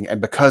leaving. And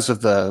because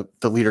of the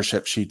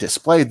leadership she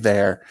displayed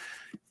there,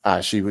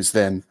 she was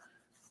then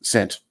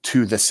sent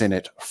to the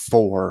Senate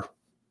for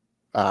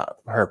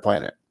her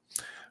planet.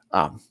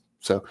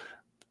 So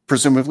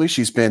presumably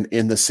she's been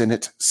in the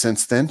Senate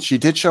since then. She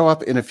did show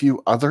up in a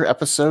few other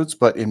episodes,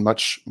 but in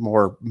much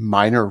more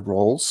minor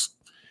roles.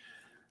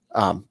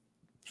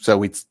 So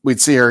we'd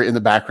see her in the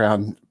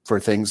background for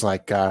things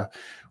like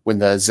when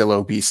the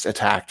Zillo Beast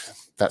attacked,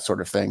 that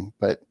sort of thing.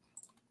 But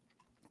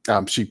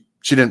She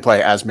didn't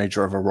play as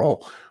major of a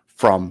role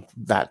from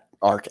that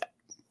arc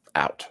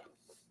out.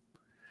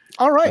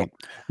 All right.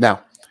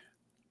 Now,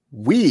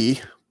 we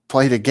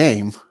played a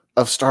game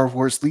of Star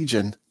Wars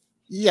Legion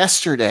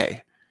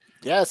yesterday.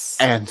 Yes.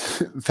 And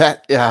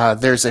that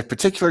there's a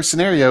particular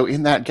scenario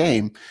in that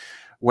game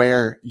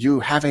where you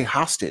have a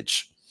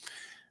hostage.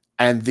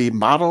 And the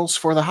models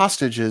for the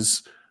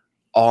hostages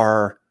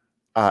are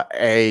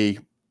it's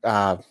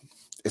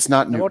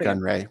not Nute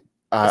Gunray,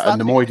 a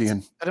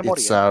Neimoidian.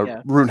 It's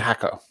Rune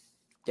Hako.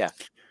 Yeah.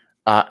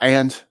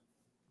 And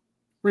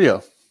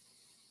Rio.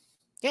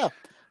 Yeah.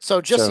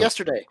 So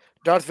yesterday,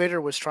 Darth Vader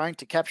was trying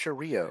to capture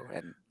Rio,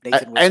 and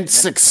Nathan was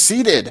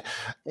succeeded.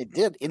 It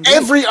did. Indeed.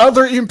 Every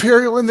other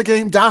Imperial in the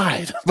game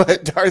died,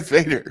 but Darth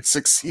Vader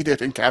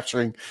succeeded in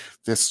capturing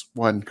this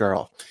one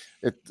girl.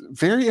 It's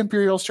very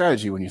Imperial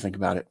strategy when you think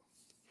about it.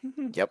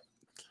 Yep.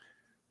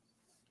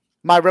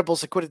 My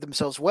rebels acquitted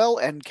themselves well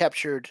and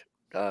captured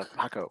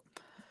Hako.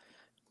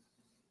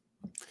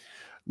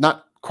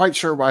 Not quite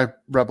sure why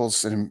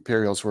rebels and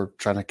Imperials were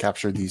trying to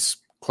capture these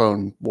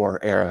Clone War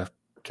era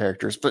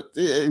characters, but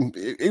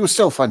it was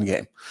still a fun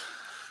game.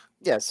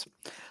 Yes.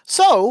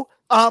 So,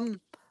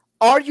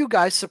 are you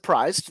guys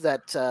surprised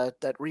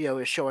that Rio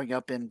is showing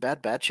up in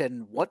Bad Batch,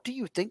 and what do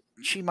you think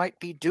she might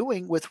be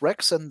doing with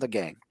Rex and the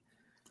gang?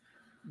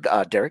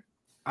 Derek?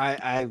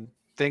 I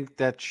think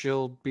that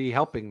she'll be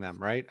helping them,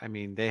 right? I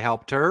mean, they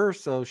helped her,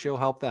 so she'll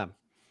help them.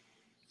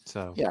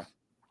 So yeah,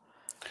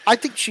 I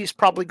think she's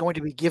probably going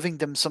to be giving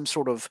them some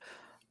sort of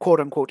quote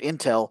unquote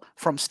intel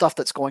from stuff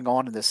that's going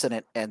on in the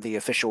Senate and the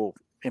official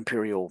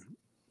Imperial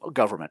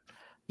government.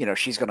 You know,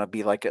 she's going to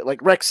be like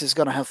Rex is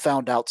going to have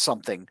found out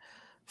something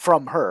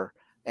from her,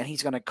 and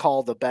he's going to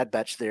call the Bad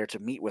Batch there to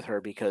meet with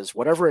her because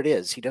whatever it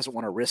is, he doesn't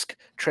want to risk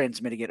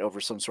transmitting it over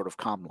some sort of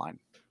comm line.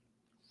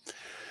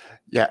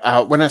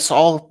 Yeah, when I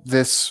saw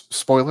this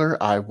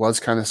spoiler, I was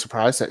kind of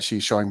surprised that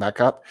she's showing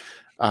back up,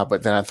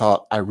 but then I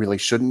thought I really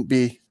shouldn't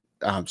be.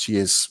 She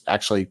is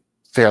actually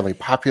fairly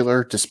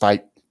popular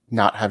despite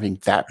not having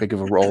that big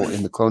of a role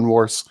in the Clone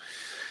Wars,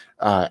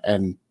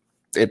 and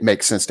it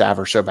makes sense to have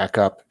her show back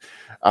up.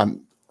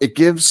 It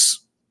gives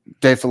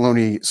Dave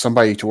Filoni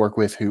somebody to work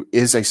with who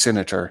is a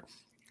senator,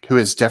 who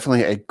is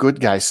definitely a good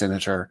guy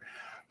senator,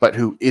 but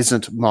who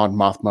isn't Mon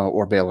Mothma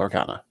or Bail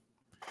Organa.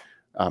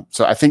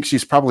 So I think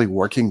she's probably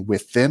working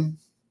with them,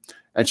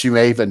 and she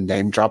may even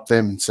name drop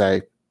them and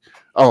say,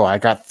 "Oh, I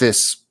got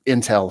this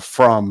intel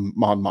from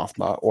Mon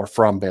Mothma or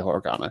from Bail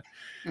Organa,"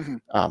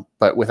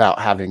 but without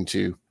having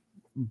to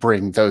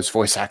bring those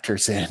voice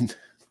actors in.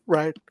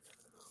 Right.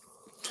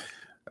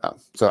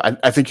 So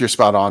I think you're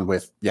spot on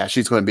with, yeah,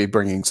 she's going to be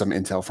bringing some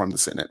intel from the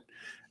Senate,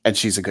 and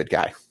she's a good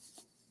guy.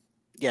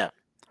 Yeah.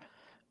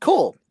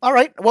 Cool. All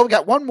right. Well, we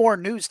got one more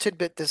news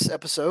tidbit this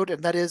episode,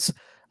 and that is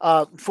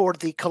for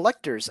the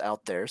collectors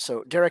out there.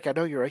 So, Derek, I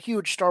know you're a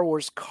huge Star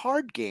Wars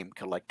card game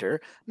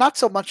collector. Not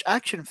so much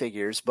action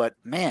figures, but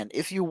man,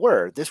 if you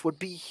were, this would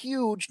be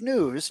huge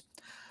news.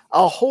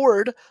 A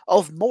horde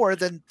of more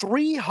than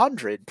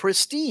 300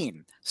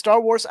 pristine Star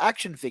Wars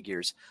action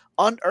figures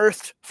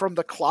unearthed from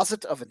the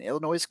closet of an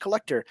Illinois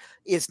collector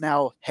is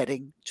now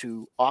heading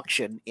to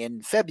auction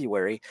in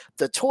February.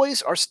 The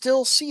toys are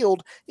still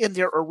sealed in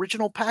their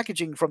original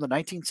packaging from the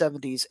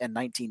 1970s and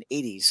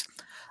 1980s.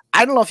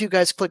 I don't know if you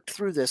guys clicked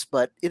through this,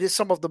 but it is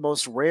some of the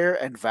most rare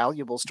and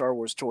valuable Star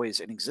Wars toys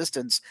in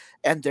existence,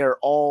 and they're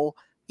all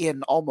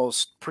in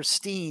almost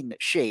pristine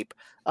shape.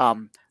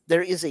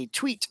 There is a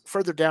tweet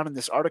further down in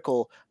this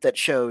article that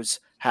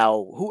shows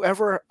how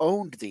whoever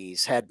owned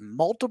these had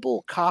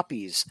multiple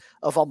copies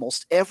of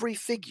almost every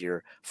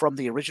figure from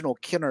the original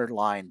Kenner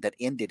line that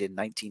ended in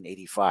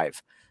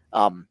 1985,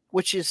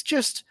 which is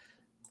just,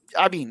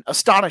 I mean,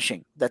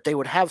 astonishing that they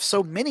would have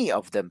so many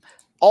of them,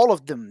 all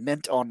of them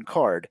mint on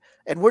card.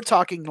 And we're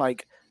talking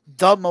like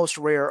the most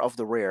rare of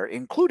the rare,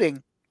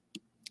 including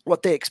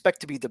what they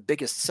expect to be the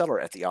biggest seller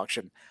at the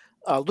auction.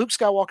 Luke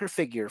Skywalker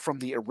figure from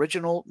the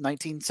original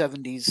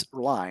 1970s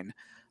line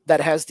that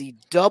has the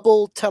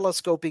double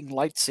telescoping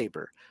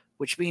lightsaber,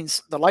 which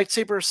means the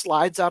lightsaber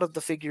slides out of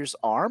the figure's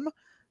arm,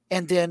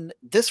 and then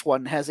this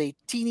one has a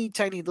teeny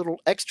tiny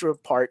little extra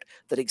part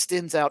that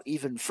extends out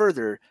even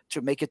further to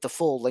make it the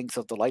full length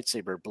of the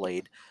lightsaber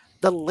blade.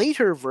 The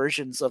later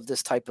versions of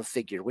this type of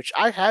figure, which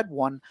I had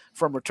one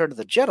from Return of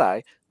the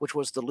Jedi, which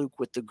was the Luke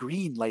with the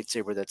green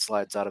lightsaber that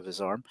slides out of his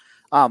arm,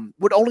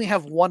 would only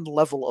have one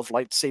level of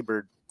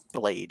lightsaber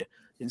blade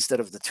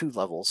instead of the two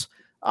levels.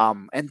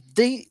 And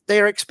they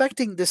are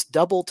expecting this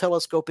double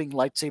telescoping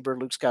lightsaber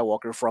Luke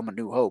Skywalker from A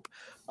New Hope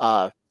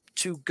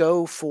to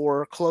go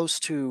for close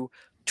to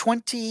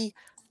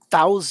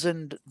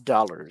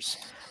 $20,000.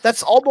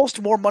 That's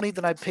almost more money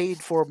than I paid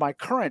for my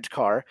current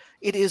car.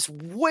 It is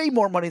way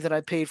more money than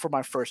I paid for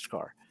my first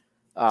car,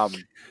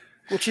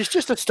 which is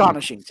just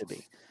astonishing to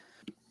me.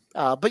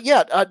 But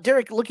yeah,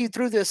 Derek, looking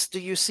through this, do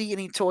you see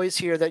any toys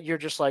here that you're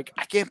just like,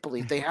 I can't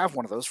believe they have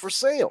one of those for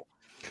sale?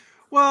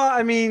 Well,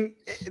 I mean,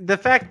 the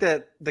fact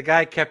that the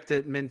guy kept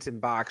it mint in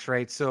box,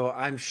 right? So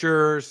I'm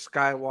sure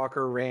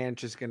Skywalker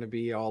Ranch is going to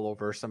be all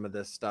over some of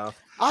this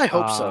stuff. I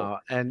hope so.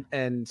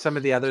 And some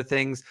of the other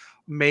things,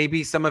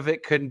 maybe some of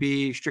it could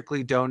be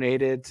strictly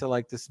donated to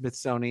like the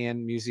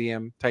Smithsonian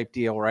Museum type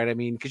deal, right? I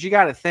mean, because you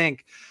got to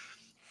think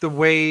the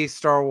way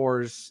Star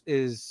Wars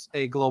is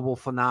a global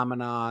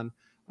phenomenon,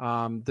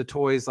 the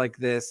toys like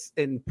this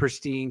in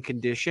pristine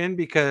condition,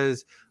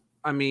 because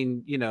I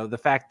mean, the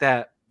fact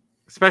that,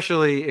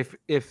 especially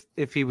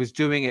if he was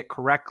doing it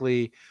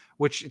correctly,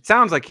 which it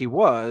sounds like he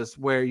was,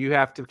 where you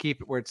have to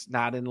keep it where it's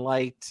not in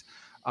light,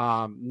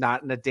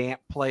 not in a damp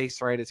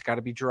place, right? It's got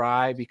to be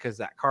dry because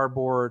that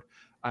cardboard.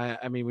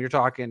 I mean, when you're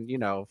talking,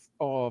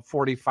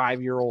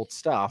 45-year-old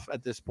stuff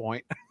at this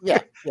point. Yeah.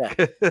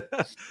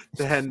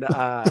 Then,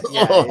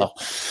 yeah.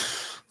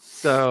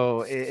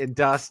 So it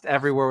dust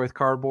everywhere with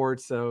cardboard.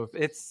 So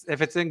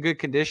if it's in good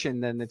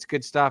condition, then it's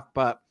good stuff.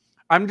 But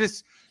I'm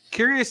just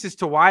curious as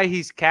to why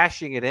he's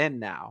cashing it in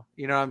now.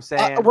 You know what I'm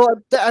saying?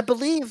 Well, I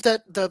believe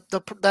that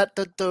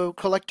the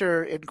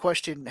collector in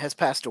question has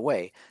passed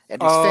away,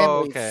 and his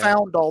family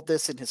found all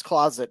this in his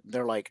closet. And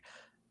they're like,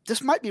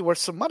 "This might be worth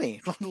some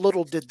money."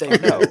 Little did they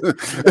know.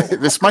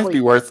 This might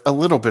be worth a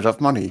little bit of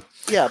money.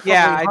 Yeah,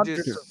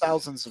 hundreds of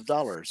thousands of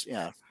dollars.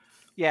 Yeah.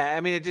 Yeah,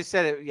 I mean, it just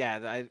said it.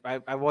 Yeah,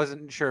 I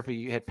wasn't sure if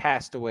he had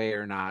passed away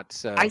or not.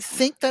 So I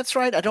think that's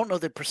right. I don't know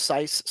the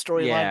precise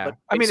storyline, but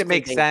I mean, it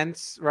makes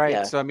sense, right?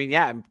 Yeah. So I mean,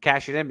 I'm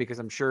cashing in because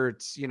I'm sure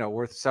it's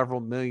worth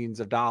several millions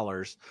of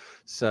dollars.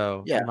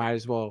 So you might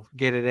as well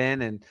get it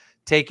in and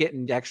take it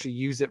and actually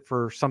use it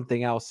for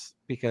something else.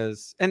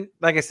 Because, and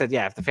like I said,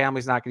 if the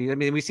family's not going to use it, I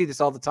mean, we see this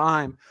all the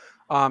time.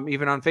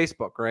 Even on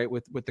Facebook, right?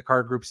 With the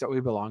card groups that we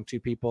belong to,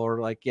 people are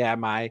like,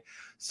 my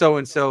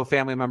so-and-so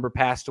family member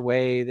passed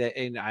away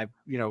and I've,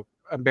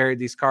 I buried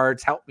these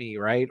cards, help me.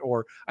 Right.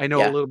 Or I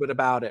know a little bit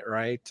about it.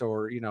 Right.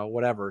 Or,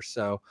 whatever.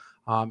 So,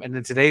 and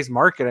in today's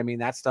market, I mean,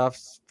 that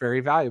stuff's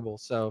very valuable.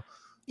 So,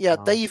 yeah,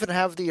 they even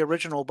have the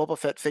original Boba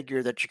Fett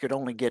figure that you could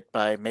only get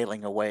by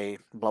mailing away,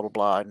 blah, blah,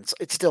 blah. And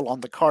it's still on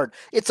the card.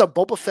 It's a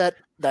Boba Fett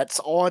that's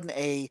on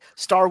a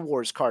Star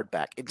Wars card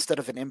back instead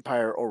of an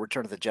Empire or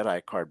Return of the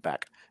Jedi card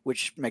back,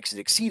 which makes it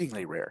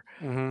exceedingly rare.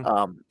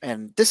 Mm-hmm.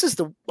 And this is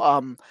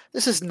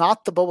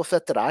not the Boba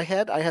Fett that I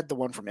had. I had the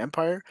one from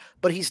Empire,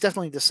 but he's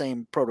definitely the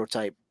same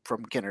prototype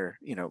from Kenner,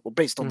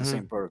 based on the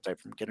same prototype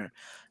from Kenner.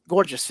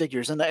 Gorgeous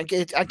figures. And I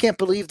can't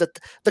believe that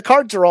the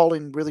cards are all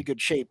in really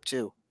good shape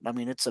too. I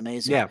mean, it's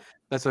amazing. Yeah,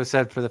 that's what I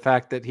said, for the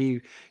fact that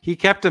he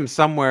kept them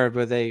somewhere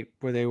where they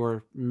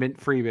were mint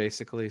free,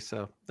 basically.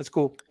 So that's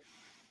cool.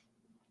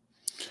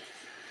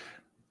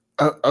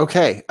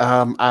 Okay.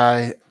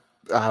 I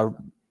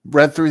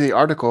read through the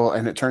article,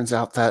 and it turns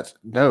out that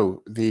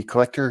no, the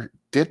collector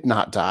did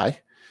not die.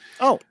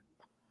 Oh.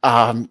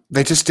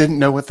 They just didn't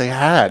know what they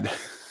had.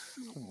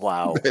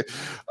 Wow.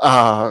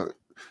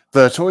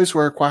 The toys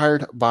were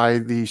acquired by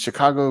the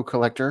Chicago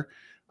collector,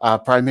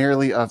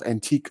 primarily of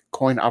antique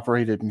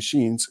coin-operated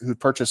machines, who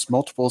purchased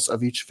multiples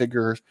of each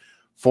figure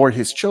for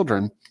his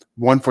children,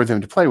 one for them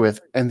to play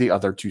with, and the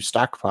other to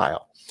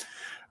stockpile.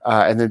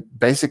 And then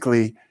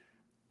basically,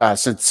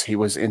 since he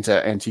was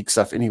into antique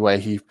stuff anyway,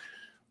 he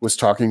was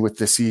talking with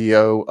the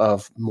CEO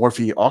of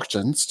Morphe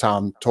Auctions,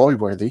 Tom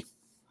Tollworthy,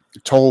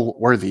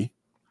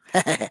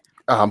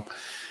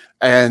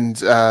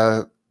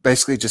 and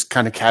basically just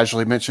kind of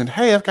casually mentioned,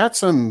 "Hey, I've got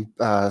some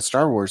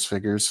Star Wars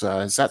figures.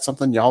 Is that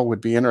something y'all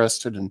would be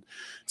interested in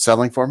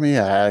selling for me?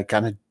 I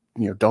kind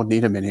of don't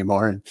need them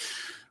anymore."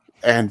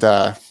 And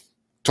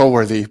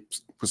Tollworthy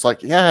was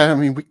like, "Yeah, I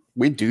mean,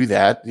 we do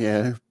that."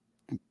 Yeah,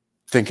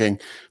 thinking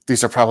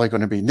these are probably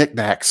going to be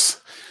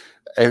knickknacks,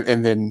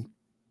 and then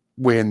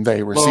when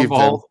they received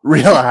them,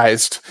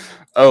 realized,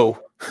 oh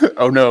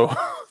no,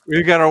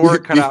 we got our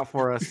work cut out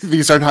for us.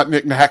 These are not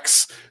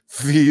knickknacks.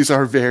 These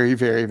are very,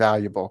 very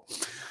valuable.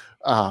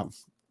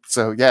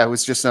 So yeah, it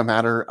was just a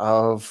matter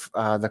of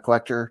the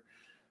collector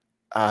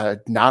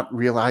not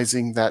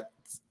realizing that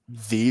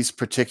these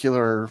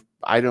particular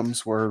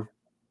items were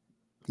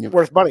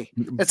worth money.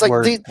 It's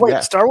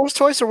like, Star Wars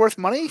toys are worth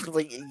money?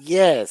 Like,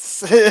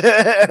 yes.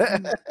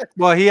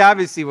 Well, he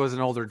obviously was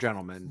an older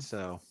gentleman,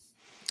 so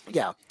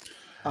yeah.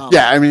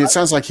 I mean, it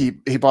sounds like he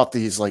bought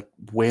these like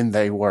when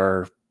they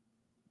were.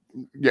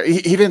 Yeah,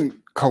 he didn't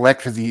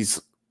collect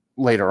these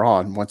later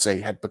on once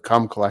they had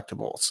become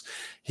collectibles.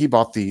 He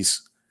bought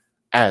these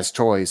as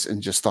toys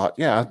and just thought,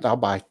 yeah, I'll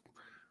buy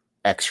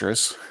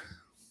extras.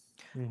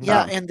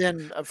 Yeah, and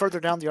then further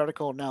down the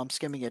article, now I'm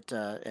skimming it,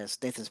 as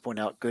Nathan's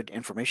pointed out, good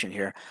information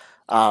here.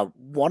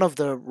 One of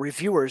the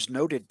reviewers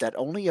noted that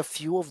only a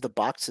few of the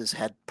boxes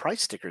had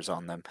price stickers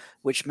on them,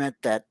 which meant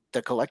that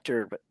the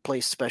collector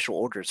placed special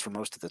orders for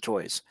most of the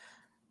toys.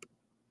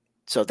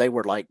 So they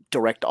were like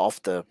direct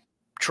off the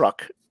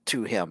truck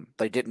to him.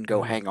 They didn't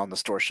go hang on the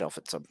store shelf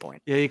at some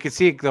point. Yeah, you can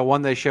see the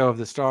one they show of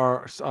the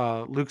star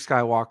Luke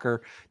Skywalker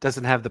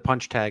doesn't have the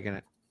punch tag in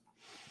it.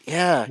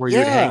 Yeah, where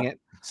you'd hang it.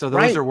 So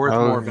those are worth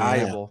more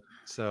valuable.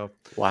 So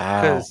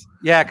wow,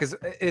 because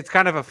it's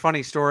kind of a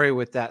funny story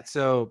with that.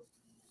 So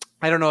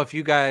I don't know if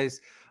you guys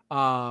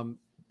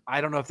I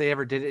don't know if they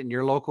ever did it in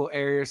your local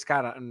area,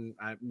 Scott. And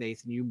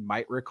Nathan, you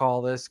might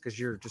recall this because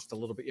you're just a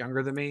little bit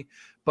younger than me.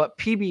 But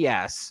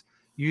PBS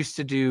used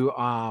to do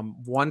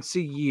once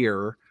a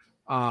year,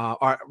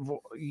 or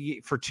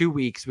for 2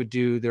 weeks, would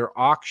do their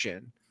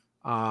auction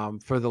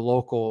for the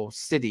local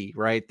city,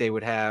 right? They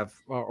would have,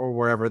 or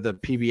wherever the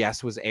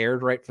PBS was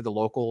aired, right, for the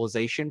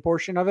localization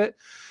portion of it.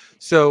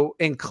 So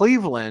in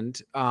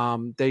Cleveland,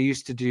 they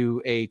used to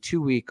do a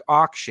 2-week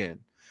auction.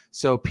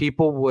 So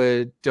people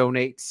would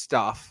donate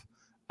stuff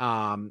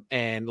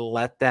and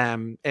let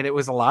them, and it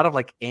was a lot of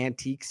like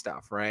antique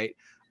stuff, right?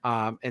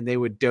 And they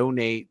would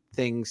donate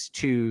things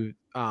to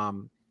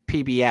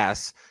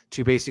PBS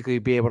to basically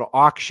be able to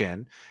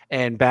auction.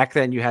 And back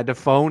then you had to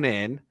phone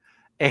in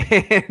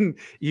and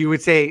you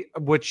would say,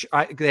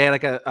 they had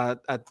like a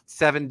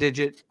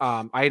 7-digit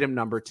item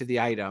number to the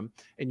item.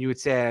 And you would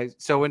say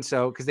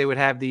so-and-so, because they would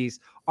have these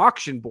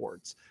auction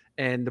boards.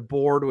 And the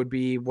board would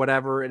be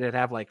whatever, and it'd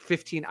have like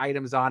 15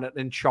 items on it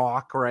in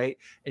chalk, right?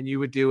 And you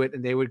would do it,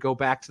 and they would go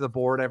back to the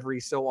board every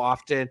so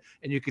often,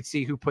 and you could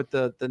see who put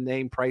the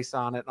name price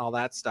on it and all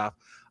that stuff,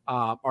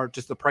 or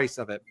just the price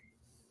of it.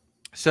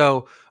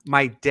 So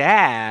my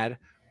dad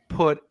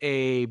put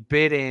a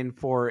bid in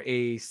for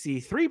a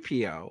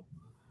C-3PO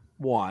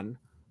one,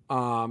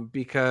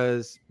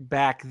 because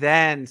back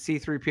then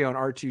C-3PO and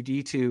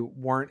R2-D2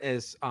 weren't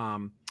as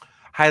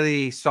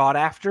highly sought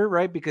after,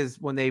 right? Because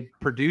when they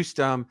produced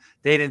them,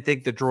 they didn't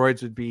think the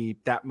droids would be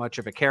that much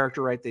of a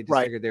character, right? They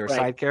just figured they were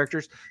side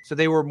characters. So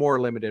they were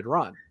more limited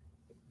run.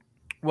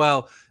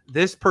 Well,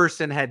 this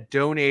person had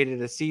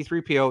donated a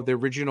C-3PO, the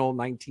original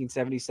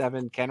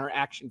 1977 Kenner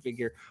action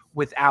figure,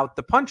 without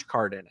the punch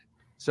card in it.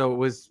 So it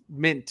was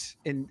mint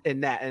in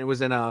that, and it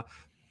was in a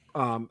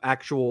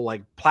actual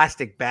like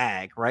plastic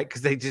bag, right?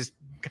 Because they just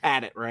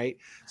had it, right?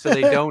 So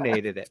they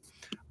donated it.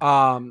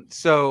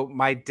 So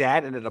my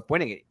dad ended up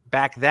winning it.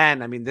 Back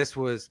then, I mean, this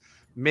was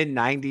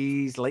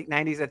mid-90s, late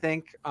 90s, I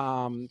think,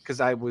 because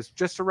I was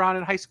just around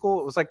in high school.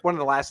 It was like one of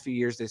the last few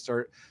years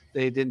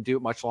they didn't do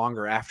it much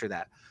longer after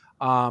that.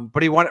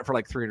 But he won it for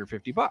like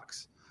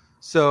 $350.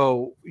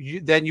 So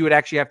then you would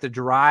actually have to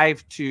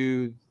drive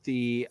to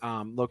the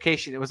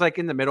location. It was like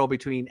in the middle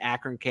between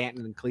Akron,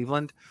 Canton, and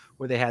Cleveland,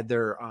 where they had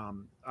their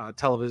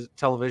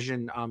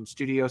television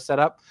studio set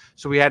up.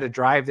 So we had to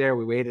drive there.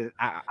 We waited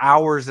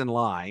hours in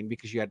line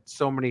because you had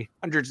so many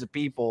hundreds of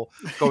people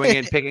going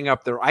in picking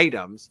up their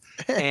items,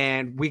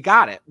 and we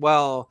got it.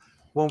 Well,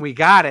 when we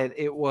got it,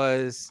 it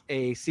was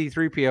a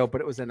C-3PO,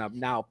 but it was in a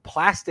now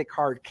plastic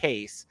hard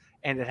case,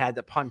 and it had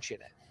the punch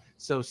in it.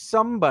 So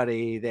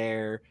somebody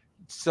there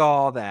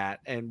saw that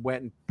and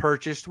went and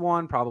purchased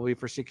one, probably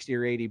for $60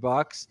 or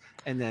 $80,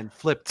 and then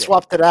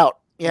swapped it out.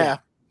 Yeah.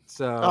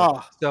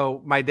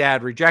 So my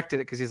dad rejected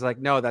it because he's like,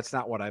 no, that's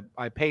not what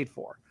I paid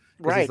for.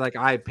 Right. He's like,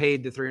 I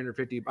paid the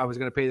 $350. I was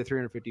going to pay the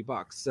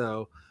 $350.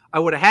 So I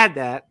would have had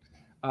that,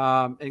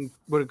 and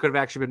could have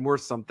actually been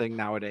worth something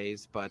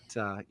nowadays. But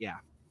yeah.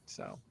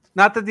 So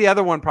not that the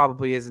other one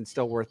probably isn't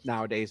still worth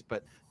nowadays,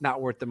 but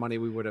not worth the money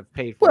we would have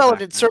paid for. Well,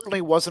 and it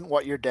certainly wasn't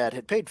what your dad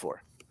had paid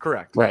for.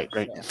 Correct. Right.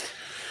 Yeah.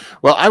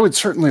 Well, I would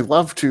certainly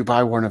love to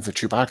buy one of the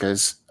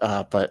Chewbacca's,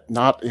 but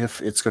not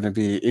if it's going to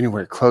be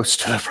anywhere close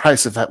to the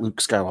price of that Luke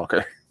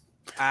Skywalker.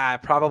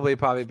 Probably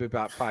be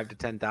about $5,000 to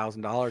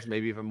 $10,000,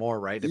 maybe even more,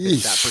 right? If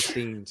it's that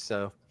pristine.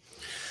 So,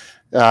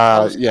 I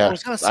was going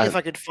to see if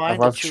I could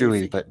find. I love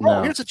Chewie, but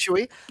no. Here's a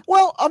Chewie.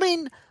 Well, I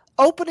mean,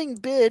 opening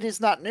bid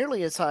is not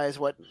nearly as high as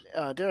what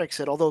Derek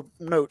said. Although,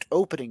 note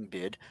opening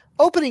bid.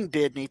 Opening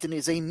bid, Nathan,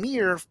 is a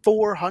mere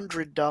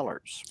 $400.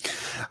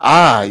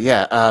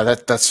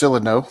 That's still a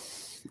no.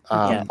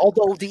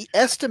 Although the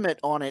estimate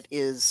on it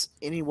is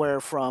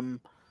anywhere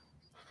from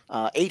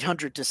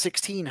 $800 to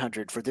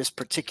 $1,600 for this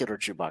particular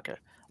Chewbacca.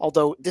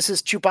 Although this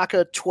is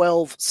Chewbacca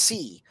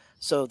 12C,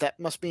 so that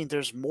must mean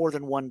there's more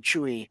than one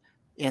Chewie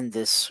in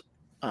this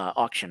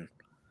auction.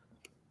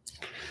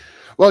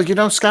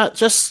 Well, Scott,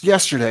 just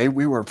yesterday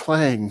we were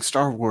playing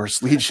Star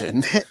Wars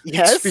Legion.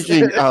 Yes.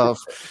 Speaking of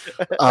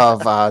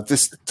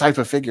this type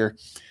of figure,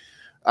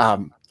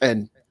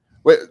 and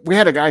we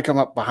had a guy come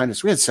up behind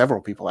us. We had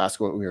several people ask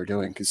what we were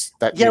doing because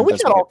that game we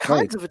doesn't got all get played.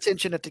 kinds of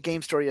attention at the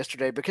game store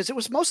yesterday because it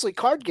was mostly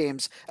card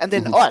games, and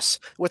then us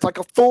with like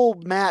a full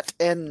mat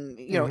and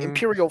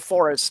Imperial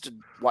Forest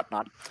and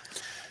whatnot.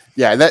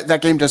 Yeah,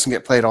 that game doesn't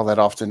get played all that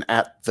often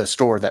at the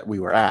store that we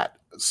were at.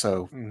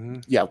 So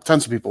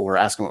tons of people were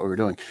asking what we were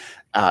doing,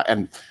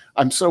 and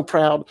I'm so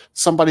proud.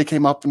 Somebody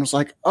came up and was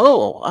like,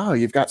 "Oh,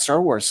 you've got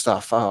Star Wars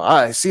stuff. Oh,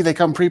 I see they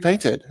come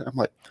pre-painted." I'm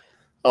like,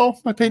 "Oh,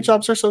 my paint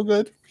jobs are so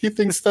good." He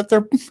thinks that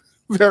they're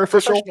very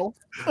official.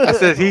 I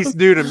said he's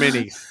new to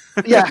minis.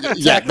 Yeah,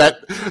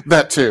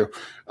 that too.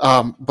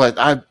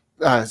 But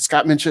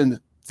Scott mentioned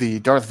the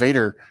Darth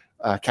Vader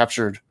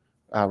captured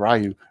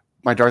Ryu.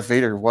 My Darth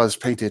Vader was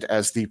painted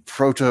as the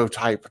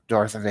prototype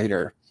Darth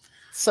Vader.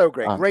 So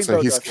great,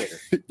 rainbow Darth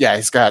Vader. Yeah,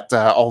 he's got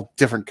all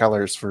different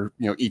colors for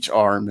each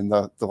arm and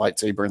the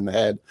lightsaber in the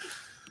head.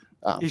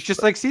 He's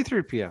just like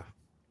C-3PO.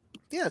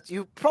 Yeah,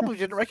 you probably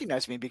didn't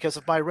recognize me because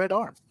of my red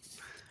arm.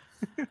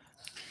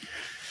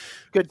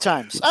 Good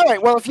times. All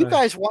right. Well, if you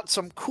guys want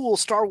some cool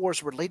Star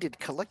Wars related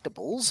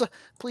collectibles,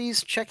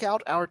 please check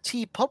out our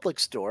TeePublic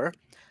store.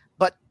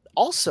 But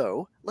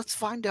also, let's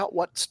find out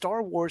what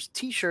Star Wars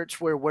t-shirts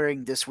we're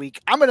wearing this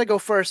week. I'm going to go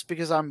first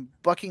because I'm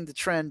bucking the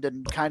trend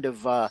and kind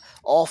of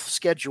off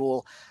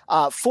schedule.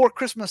 For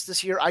Christmas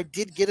this year, I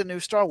did get a new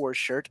Star Wars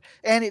shirt,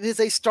 and it is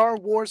a Star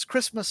Wars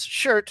Christmas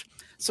shirt.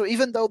 So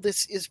even though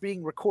this is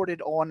being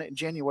recorded on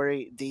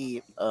January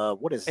the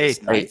what is this?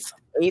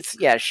 8th?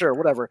 Yeah, sure,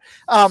 whatever.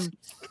 I'm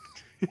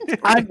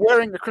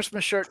wearing the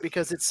Christmas shirt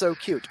because it's so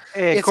cute.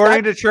 Hey,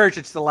 according to church,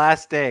 it's the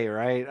last day,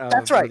 right?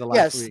 That's right.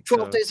 Yes, week,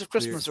 12 days of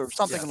Christmas or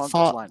something along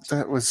those lines.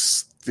 That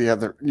was the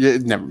other. Yeah,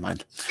 never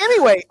mind.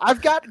 Anyway,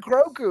 I've got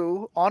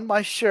Grogu on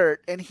my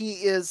shirt, and he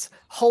is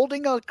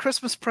holding a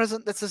Christmas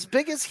present that's as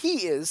big as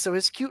he is. So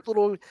his cute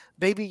little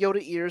baby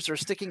Yoda ears are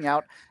sticking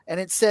out,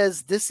 and it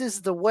says, "This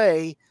is the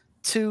way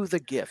to the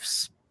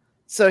gifts."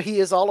 So he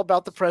is all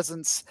about the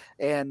presents,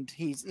 and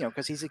he's,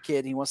 because he's a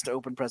kid, he wants to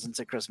open presents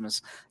at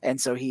Christmas. And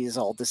so he is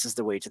all, this is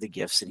the way to the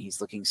gifts, and he's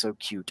looking so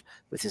cute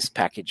with his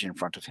package in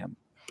front of him.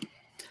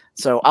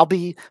 So I'll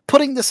be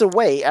putting this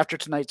away after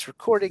tonight's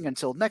recording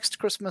until next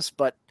Christmas,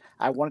 but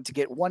I wanted to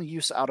get one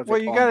use out of it.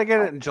 Well, you got to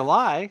get it in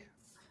July.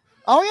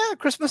 Oh, yeah,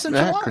 Christmas in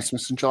July.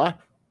 Christmas in July.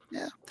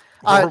 Yeah.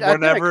 Or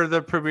whenever the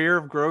premiere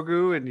of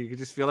Grogu, and you can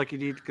just feel like you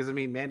need, because I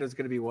mean, Mando's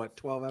going to be what,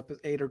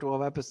 8 or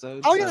 12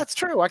 episodes. Oh, yeah, that's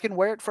true. I can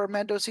wear it for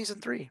Mando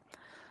season 3.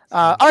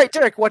 All right,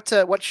 Derek, what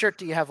shirt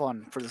do you have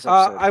on for this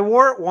episode? I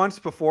wore it once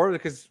before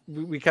because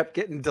we kept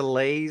getting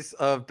delays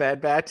of Bad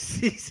Batch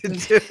season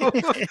 2.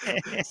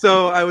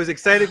 So I was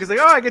excited because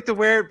I get to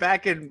wear it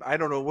back in, I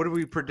don't know, what do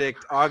we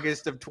predict?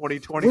 August of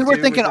 2022. We were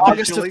thinking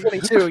August of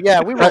 22.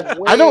 Yeah, we were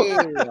way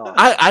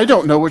I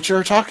don't know what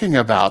you're talking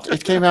about.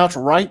 It came out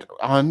right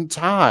on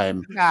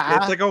time.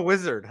 It's like a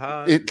wizard,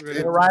 huh? It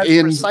arrived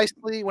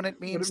precisely when it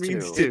means to.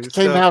 It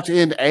came out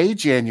in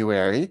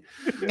January.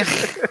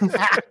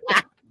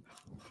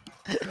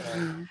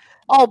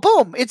 Oh,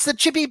 boom! It's the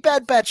Chibi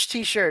Bad Batch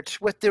T-shirt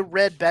with the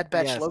red Bad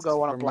Batch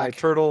logo on a black. My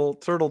turtle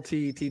turtle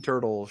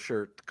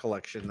shirt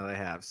collection that I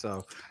have.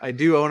 So I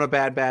do own a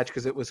Bad Batch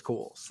because it was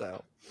cool.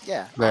 So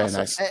yeah, very awesome.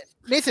 nice.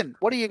 Nathan,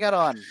 what do you got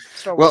on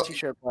Star Wars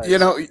T-shirt?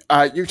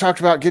 You talked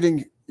about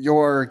getting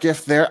your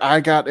gift there. I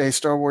got a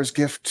Star Wars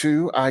gift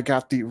too. I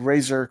got the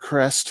Razor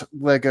Crest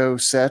Lego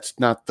set,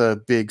 not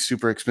the big,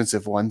 super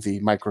expensive one, the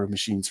Micro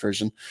Machines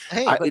version.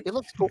 Hey, but it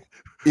looks cool.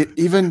 It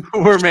even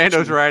where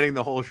Mando's riding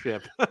the whole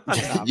ship.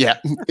 Yeah,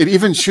 it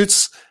even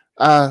shoots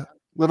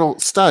little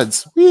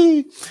studs.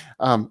 Whee!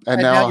 And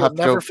now I'll have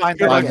to go find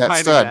that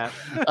stud.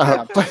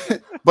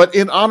 But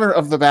in honor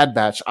of the Bad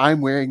Batch,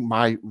 I'm wearing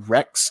my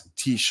Rex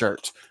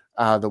T-shirt,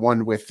 the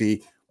one with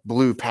the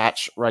blue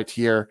patch right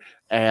here,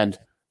 and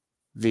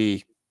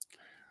the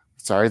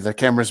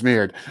camera's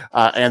mirrored,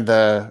 and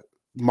the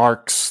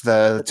marks,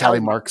 the tally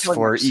marks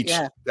for each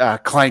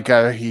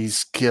Clanka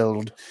he's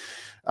killed.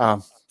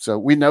 So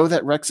we know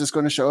that Rex is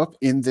going to show up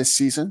in this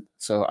season.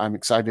 So I'm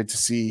excited to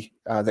see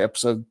the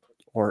episode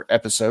or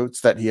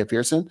episodes that he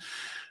appears in.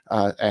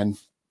 And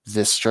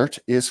this shirt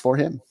is for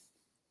him.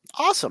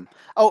 Awesome.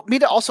 Oh,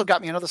 Mita also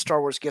got me another Star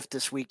Wars gift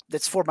this week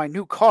that's for my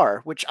new car,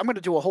 which I'm going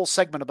to do a whole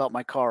segment about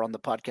my car on the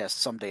podcast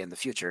someday in the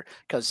future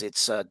because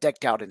it's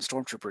decked out in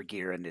Stormtrooper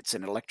gear and it's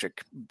an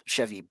electric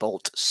Chevy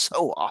Bolt.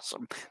 So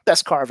awesome.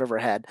 Best car I've ever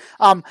had.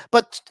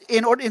 But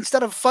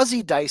instead of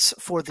fuzzy dice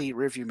for the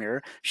rearview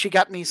mirror, she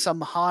got me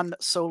some Han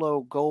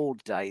Solo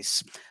gold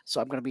dice.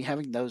 So I'm going to be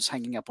having those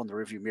hanging up on the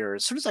rearview mirror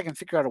as soon as I can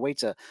figure out a way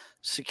to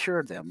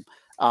secure them.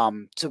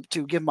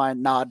 To give my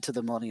nod to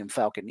the Millennium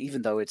Falcon,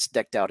 even though it's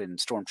decked out in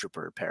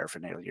Stormtrooper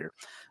paraphernalia.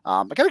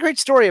 I got a great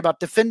story about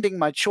defending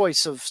my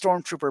choice of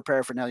Stormtrooper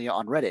paraphernalia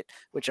on Reddit,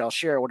 which I'll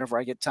share whenever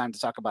I get time to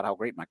talk about how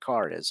great my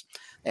car is.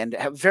 And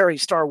very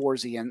Star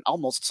Warsy and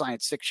almost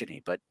science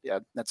fiction-y, but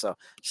that's a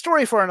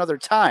story for another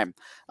time.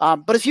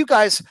 But if you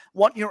guys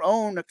want your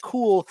own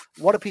cool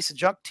What a Piece of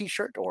Junk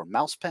t-shirt or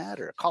mouse pad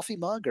or a coffee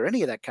mug or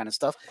any of that kind of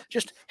stuff,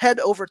 just head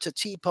over to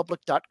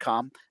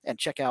teepublic.com and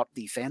check out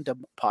the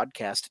Fandom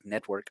Podcast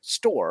Network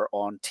store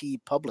on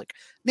TeePublic.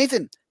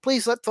 Nathan,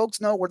 please let folks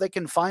know where they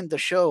can find the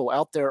show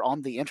out there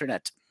on the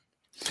internet.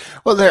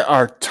 Well, there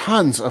are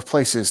tons of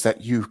places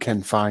that you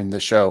can find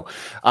the show.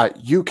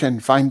 You can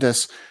find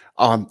us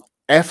on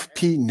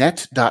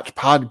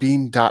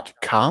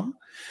fpnet.podbean.com.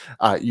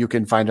 You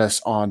can find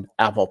us on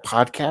Apple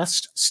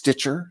Podcast,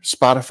 Stitcher,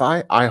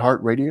 Spotify,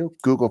 iHeartRadio,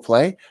 Google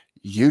Play,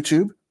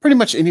 YouTube. Pretty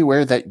much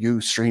anywhere that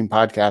you stream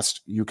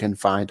podcasts, you can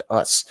find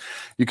us.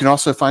 You can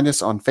also find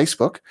us on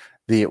Facebook,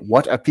 the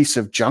What a Piece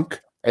of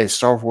Junk, a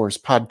Star Wars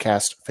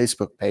podcast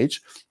Facebook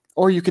page,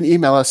 or you can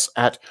email us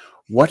at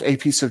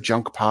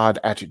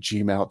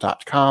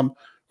whatapieceofjunkpod@gmail.com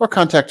or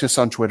contact us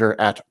on Twitter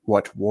at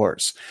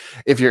whatwars.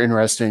 If you're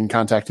interested in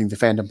contacting the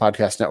Fandom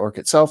Podcast Network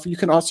itself, you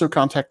can also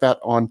contact that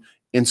on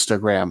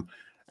Instagram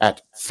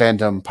at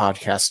Fandom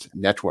Podcast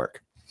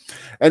Network.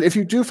 And if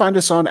you do find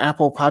us on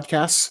Apple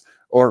Podcasts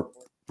or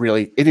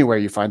really anywhere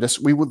you find us,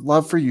 we would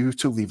love for you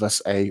to leave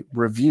us a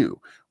review.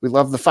 We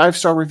love the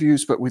 5-star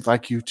reviews, but we'd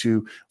like you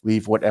to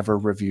leave whatever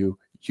review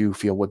you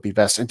feel would be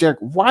best. And Derek,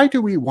 why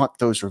do we want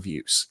those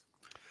reviews?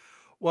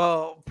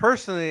 Well,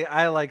 personally,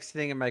 I like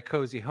sitting in my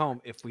cozy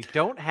home. If we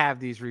don't have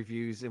these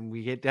reviews and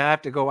we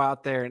have to go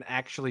out there and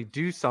actually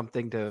do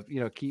something to,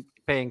 keep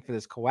paying for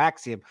this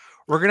coaxium,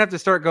 we're going to have to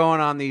start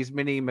going on these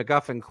mini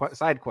MacGuffin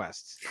side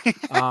quests.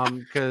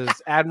 Because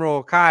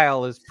Admiral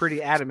Kyle is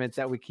pretty adamant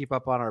that we keep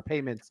up on our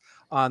payments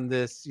on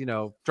this,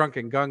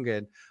 Drunken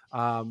Gungan,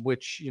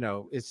 which,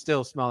 is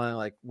still smelling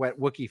like wet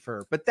Wookiee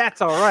fur, but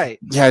that's all right.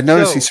 Yeah, I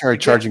noticed he started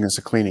charging us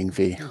a cleaning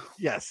fee.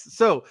 Yes.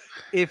 So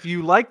if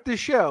you like the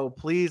show,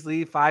 please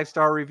leave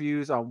 5-star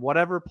reviews on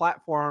whatever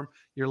platform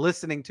you're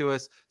listening to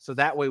us. So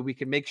that way we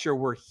can make sure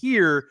we're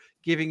here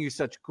giving you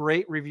such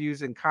great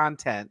reviews and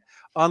content.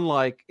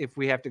 Unlike if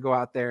we have to go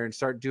out there and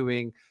start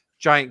doing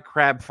giant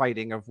crab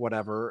fighting of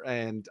whatever.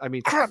 And I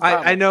mean,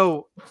 I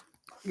know,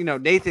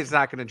 Nathan's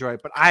not going to enjoy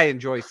it, but I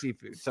enjoy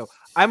seafood. So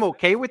I'm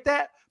okay with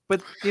that.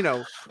 But,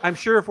 I'm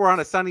sure if we're on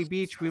a sunny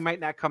beach, we might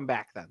not come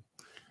back then.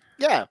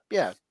 Yeah,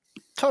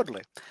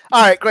 totally.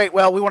 All right, great.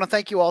 Well, we want to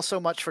thank you all so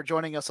much for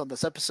joining us on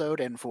this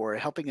episode and for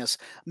helping us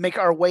make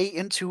our way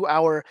into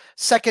our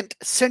second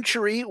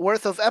century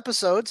worth of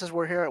episodes, as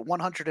we're here at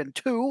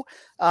 102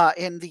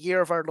 in the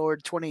year of our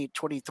Lord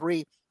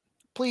 2023.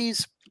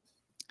 Please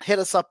hit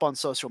us up on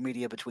social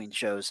media between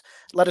shows.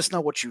 Let us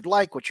know what you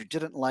like, what you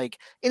didn't like,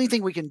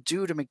 anything we can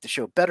do to make the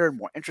show better and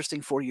more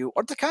interesting for you,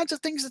 or the kinds of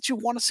things that you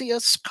want to see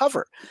us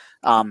cover.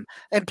 And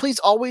please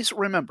always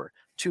remember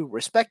to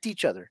respect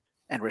each other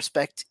and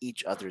respect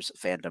each other's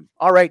fandom.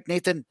 All right,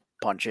 Nathan,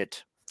 punch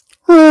it.